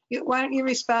summarize. Why don't you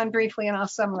respond briefly and I'll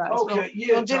summarize. Okay,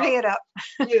 yeah, we'll divvy it up.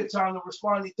 Yeah, Tom, to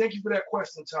respond. Thank you for that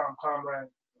question, Tom, comrade.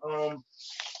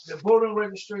 The voting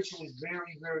registration is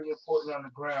very, very important on the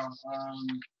ground.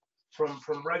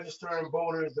 From registering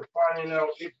voters to finding out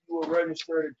if you were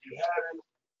registered, if you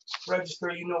haven't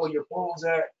registered, you know where your polls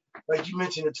at. Like you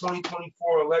mentioned, the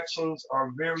 2024 elections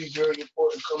are very, very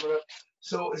important coming up.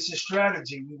 So it's a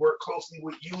strategy. We work closely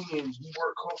with unions. We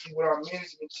work closely with our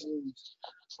management teams,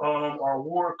 our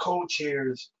ward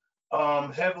co-chairs,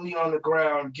 heavily on the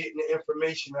ground, getting the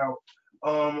information out.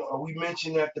 We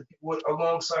mentioned that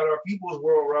alongside our People's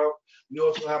World route, we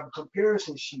also have a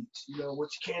comparison sheets.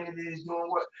 Which candidate is doing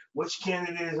what, which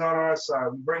candidate is on our side.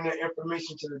 We bring that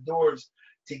information to the doors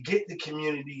to get the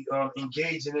community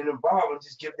engaged and involved, and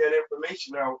just give that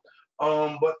information out.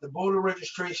 But the voter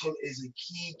registration is a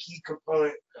key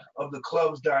component of the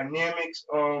club's dynamics.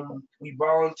 We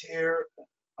volunteer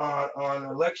on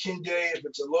election day, if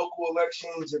it's a local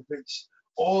elections, if it's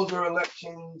older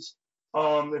elections,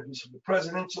 if it's the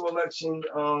presidential election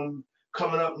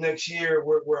coming up next year,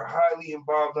 we're highly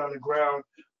involved on the ground.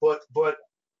 But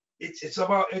it's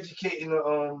about educating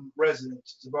the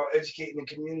residents. It's about educating the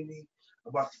community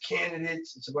about the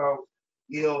candidates. It's about,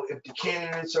 if the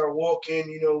candidates are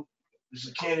walking, there's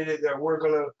a candidate that we're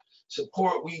gonna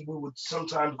support. We would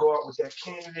sometimes go out with that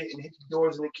candidate and hit the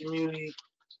doors in the community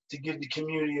to give the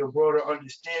community a broader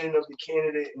understanding of the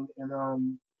candidate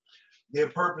and their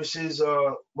purposes,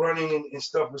 running and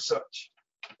stuff as such.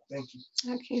 Thank you.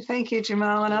 Okay, thank you,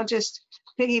 Jahmal. And I'll just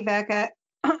piggyback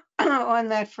on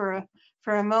that for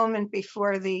a moment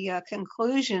before the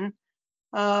conclusion,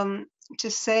 to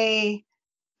say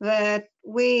that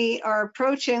we are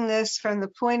approaching this from the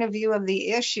point of view of the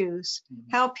issues,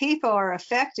 how people are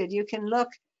affected. You can look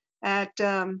at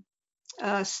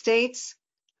states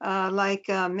like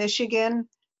Michigan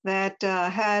that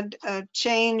had a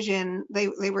change in,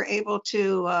 they were able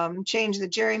to change the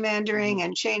gerrymandering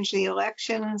and change the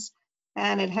elections,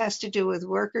 and it has to do with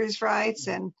workers' rights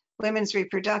and women's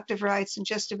reproductive rights and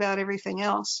just about everything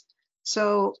else.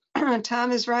 So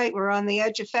Tom is right, we're on the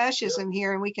edge of fascism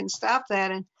here, and we can stop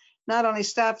that, and not only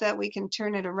stop that, we can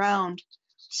turn it around.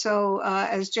 So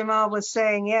as Jahmal was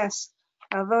saying, yes,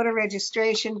 voter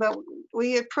registration, but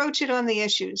we approach it on the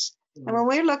issues. And when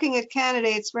we're looking at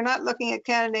candidates, we're not looking at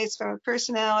candidates from a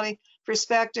personality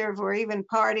perspective or even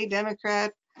party,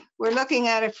 Democrat. We're looking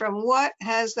at it from what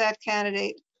has that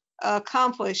candidate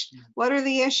accomplished? What are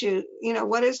the issues? You know,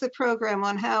 what is the program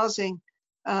on housing,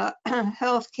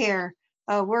 health care,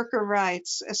 worker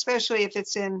rights, especially if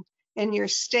it's in your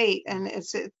state and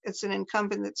it's an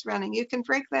incumbent that's running. You can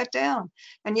break that down,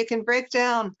 and you can break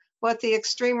down what the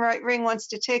extreme right wing wants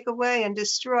to take away and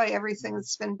destroy everything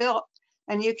that's been built.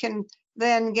 And you can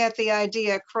then get the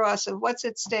idea across of what's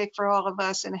at stake for all of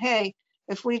us. And hey,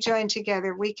 if we join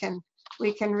together, we can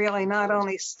really not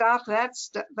only stop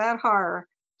that horror,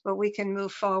 but we can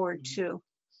move forward too.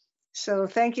 So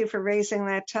thank you for raising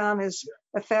that. Tom is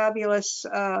a fabulous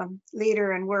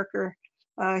leader and worker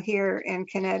here in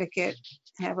Connecticut.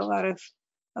 I have a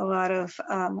lot of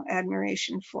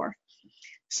admiration for.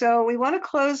 So we want to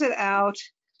close it out,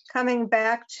 coming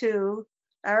back to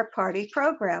our party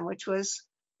program, which was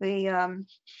the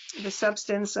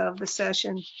substance of the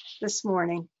session this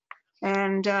morning.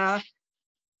 And I'd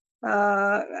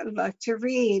like to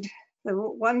read the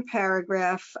one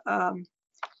paragraph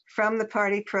from the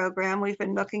party program. We've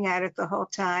been looking at it the whole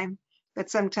time, but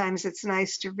sometimes it's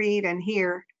nice to read and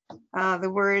hear the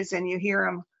words, and you hear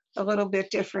them a little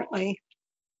bit differently.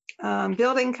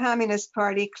 Building Communist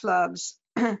Party clubs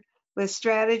with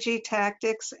strategy,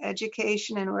 tactics,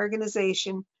 education, and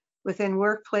organization within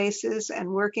workplaces and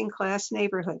working class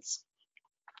neighborhoods.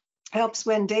 Helps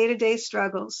win day-to-day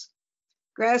struggles.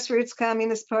 Grassroots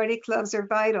Communist Party clubs are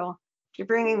vital to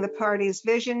bringing the party's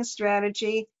vision,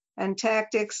 strategy, and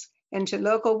tactics into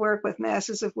local work with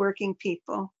masses of working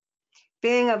people.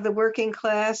 Being of the working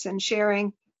class and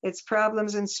sharing its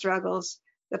problems and struggles,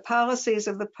 the policies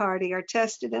of the party are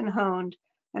tested and honed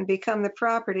and become the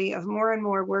property of more and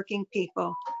more working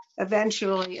people,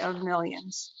 eventually of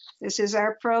millions. This is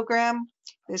our program.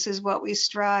 This is what we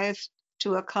strive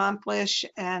to accomplish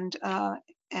and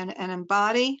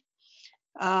embody.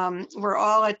 We're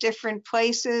all at different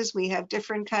places. We have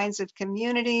different kinds of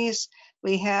communities.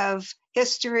 We have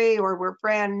history, or we're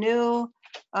brand new.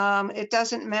 It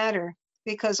doesn't matter,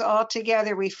 because all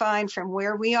together we find from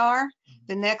where we are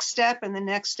the next step, and the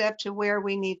next step to where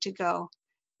we need to go.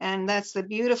 And that's the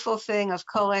beautiful thing of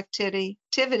collectivity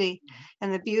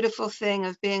and the beautiful thing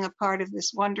of being a part of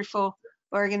this wonderful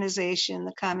organization,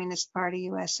 the Communist Party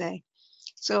USA.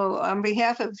 So on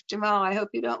behalf of Jahmal, I hope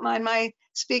you don't mind my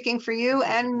speaking for you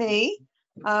and me.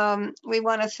 We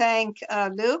want to thank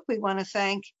Luke, we want to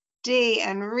thank Dee,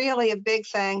 and really a big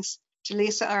thanks to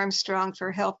Lisa Armstrong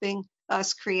for helping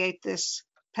us create this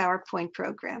PowerPoint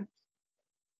program.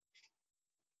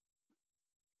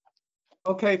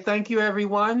 Okay, thank you,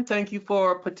 everyone. Thank you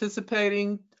for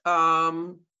participating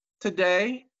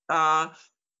today.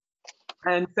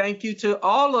 And thank you to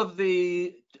all of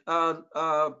the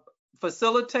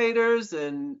facilitators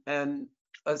and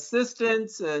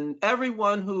assistants and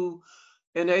everyone who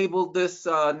enabled this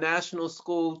national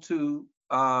school to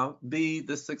be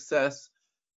the success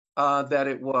that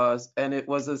it was. And it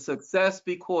was a success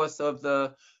because of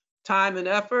the time and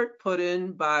effort put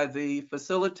in by the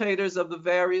facilitators of the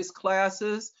various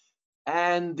classes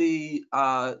and the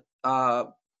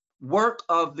work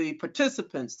of the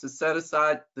participants to set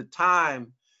aside the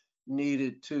time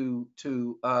needed to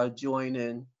join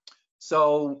in.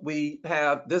 So we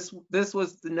have this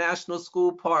was the National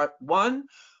School Part 1.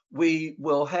 We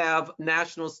will have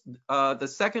the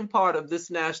second part of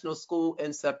this National School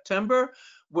in September,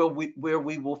 where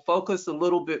we will focus a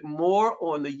little bit more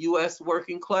on the U.S.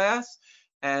 working class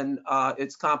and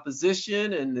its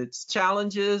composition and its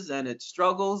challenges and its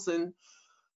struggles.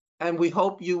 And we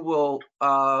hope you will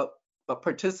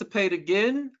participate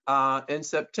again in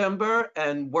September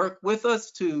and work with us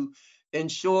to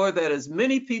ensure that as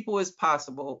many people as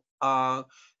possible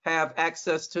have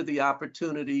access to the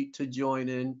opportunity to join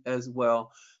in as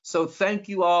well. So thank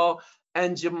you all.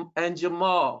 And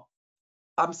Jahmal,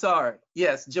 I'm sorry.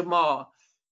 Yes, Jahmal,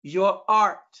 your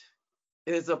art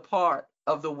is a part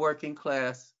of the working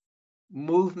class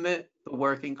movement, the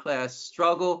working class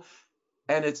struggle,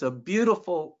 and it's a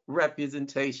beautiful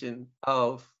representation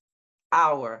of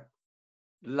our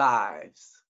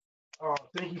lives. Oh,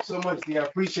 thank you so much, D. I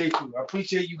appreciate you. I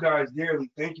appreciate you guys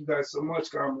dearly. Thank you guys so much,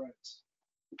 comrades.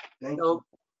 Thank you.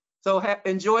 So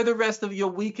enjoy the rest of your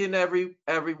weekend,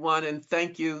 everyone, and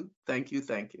thank you. Thank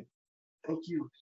you.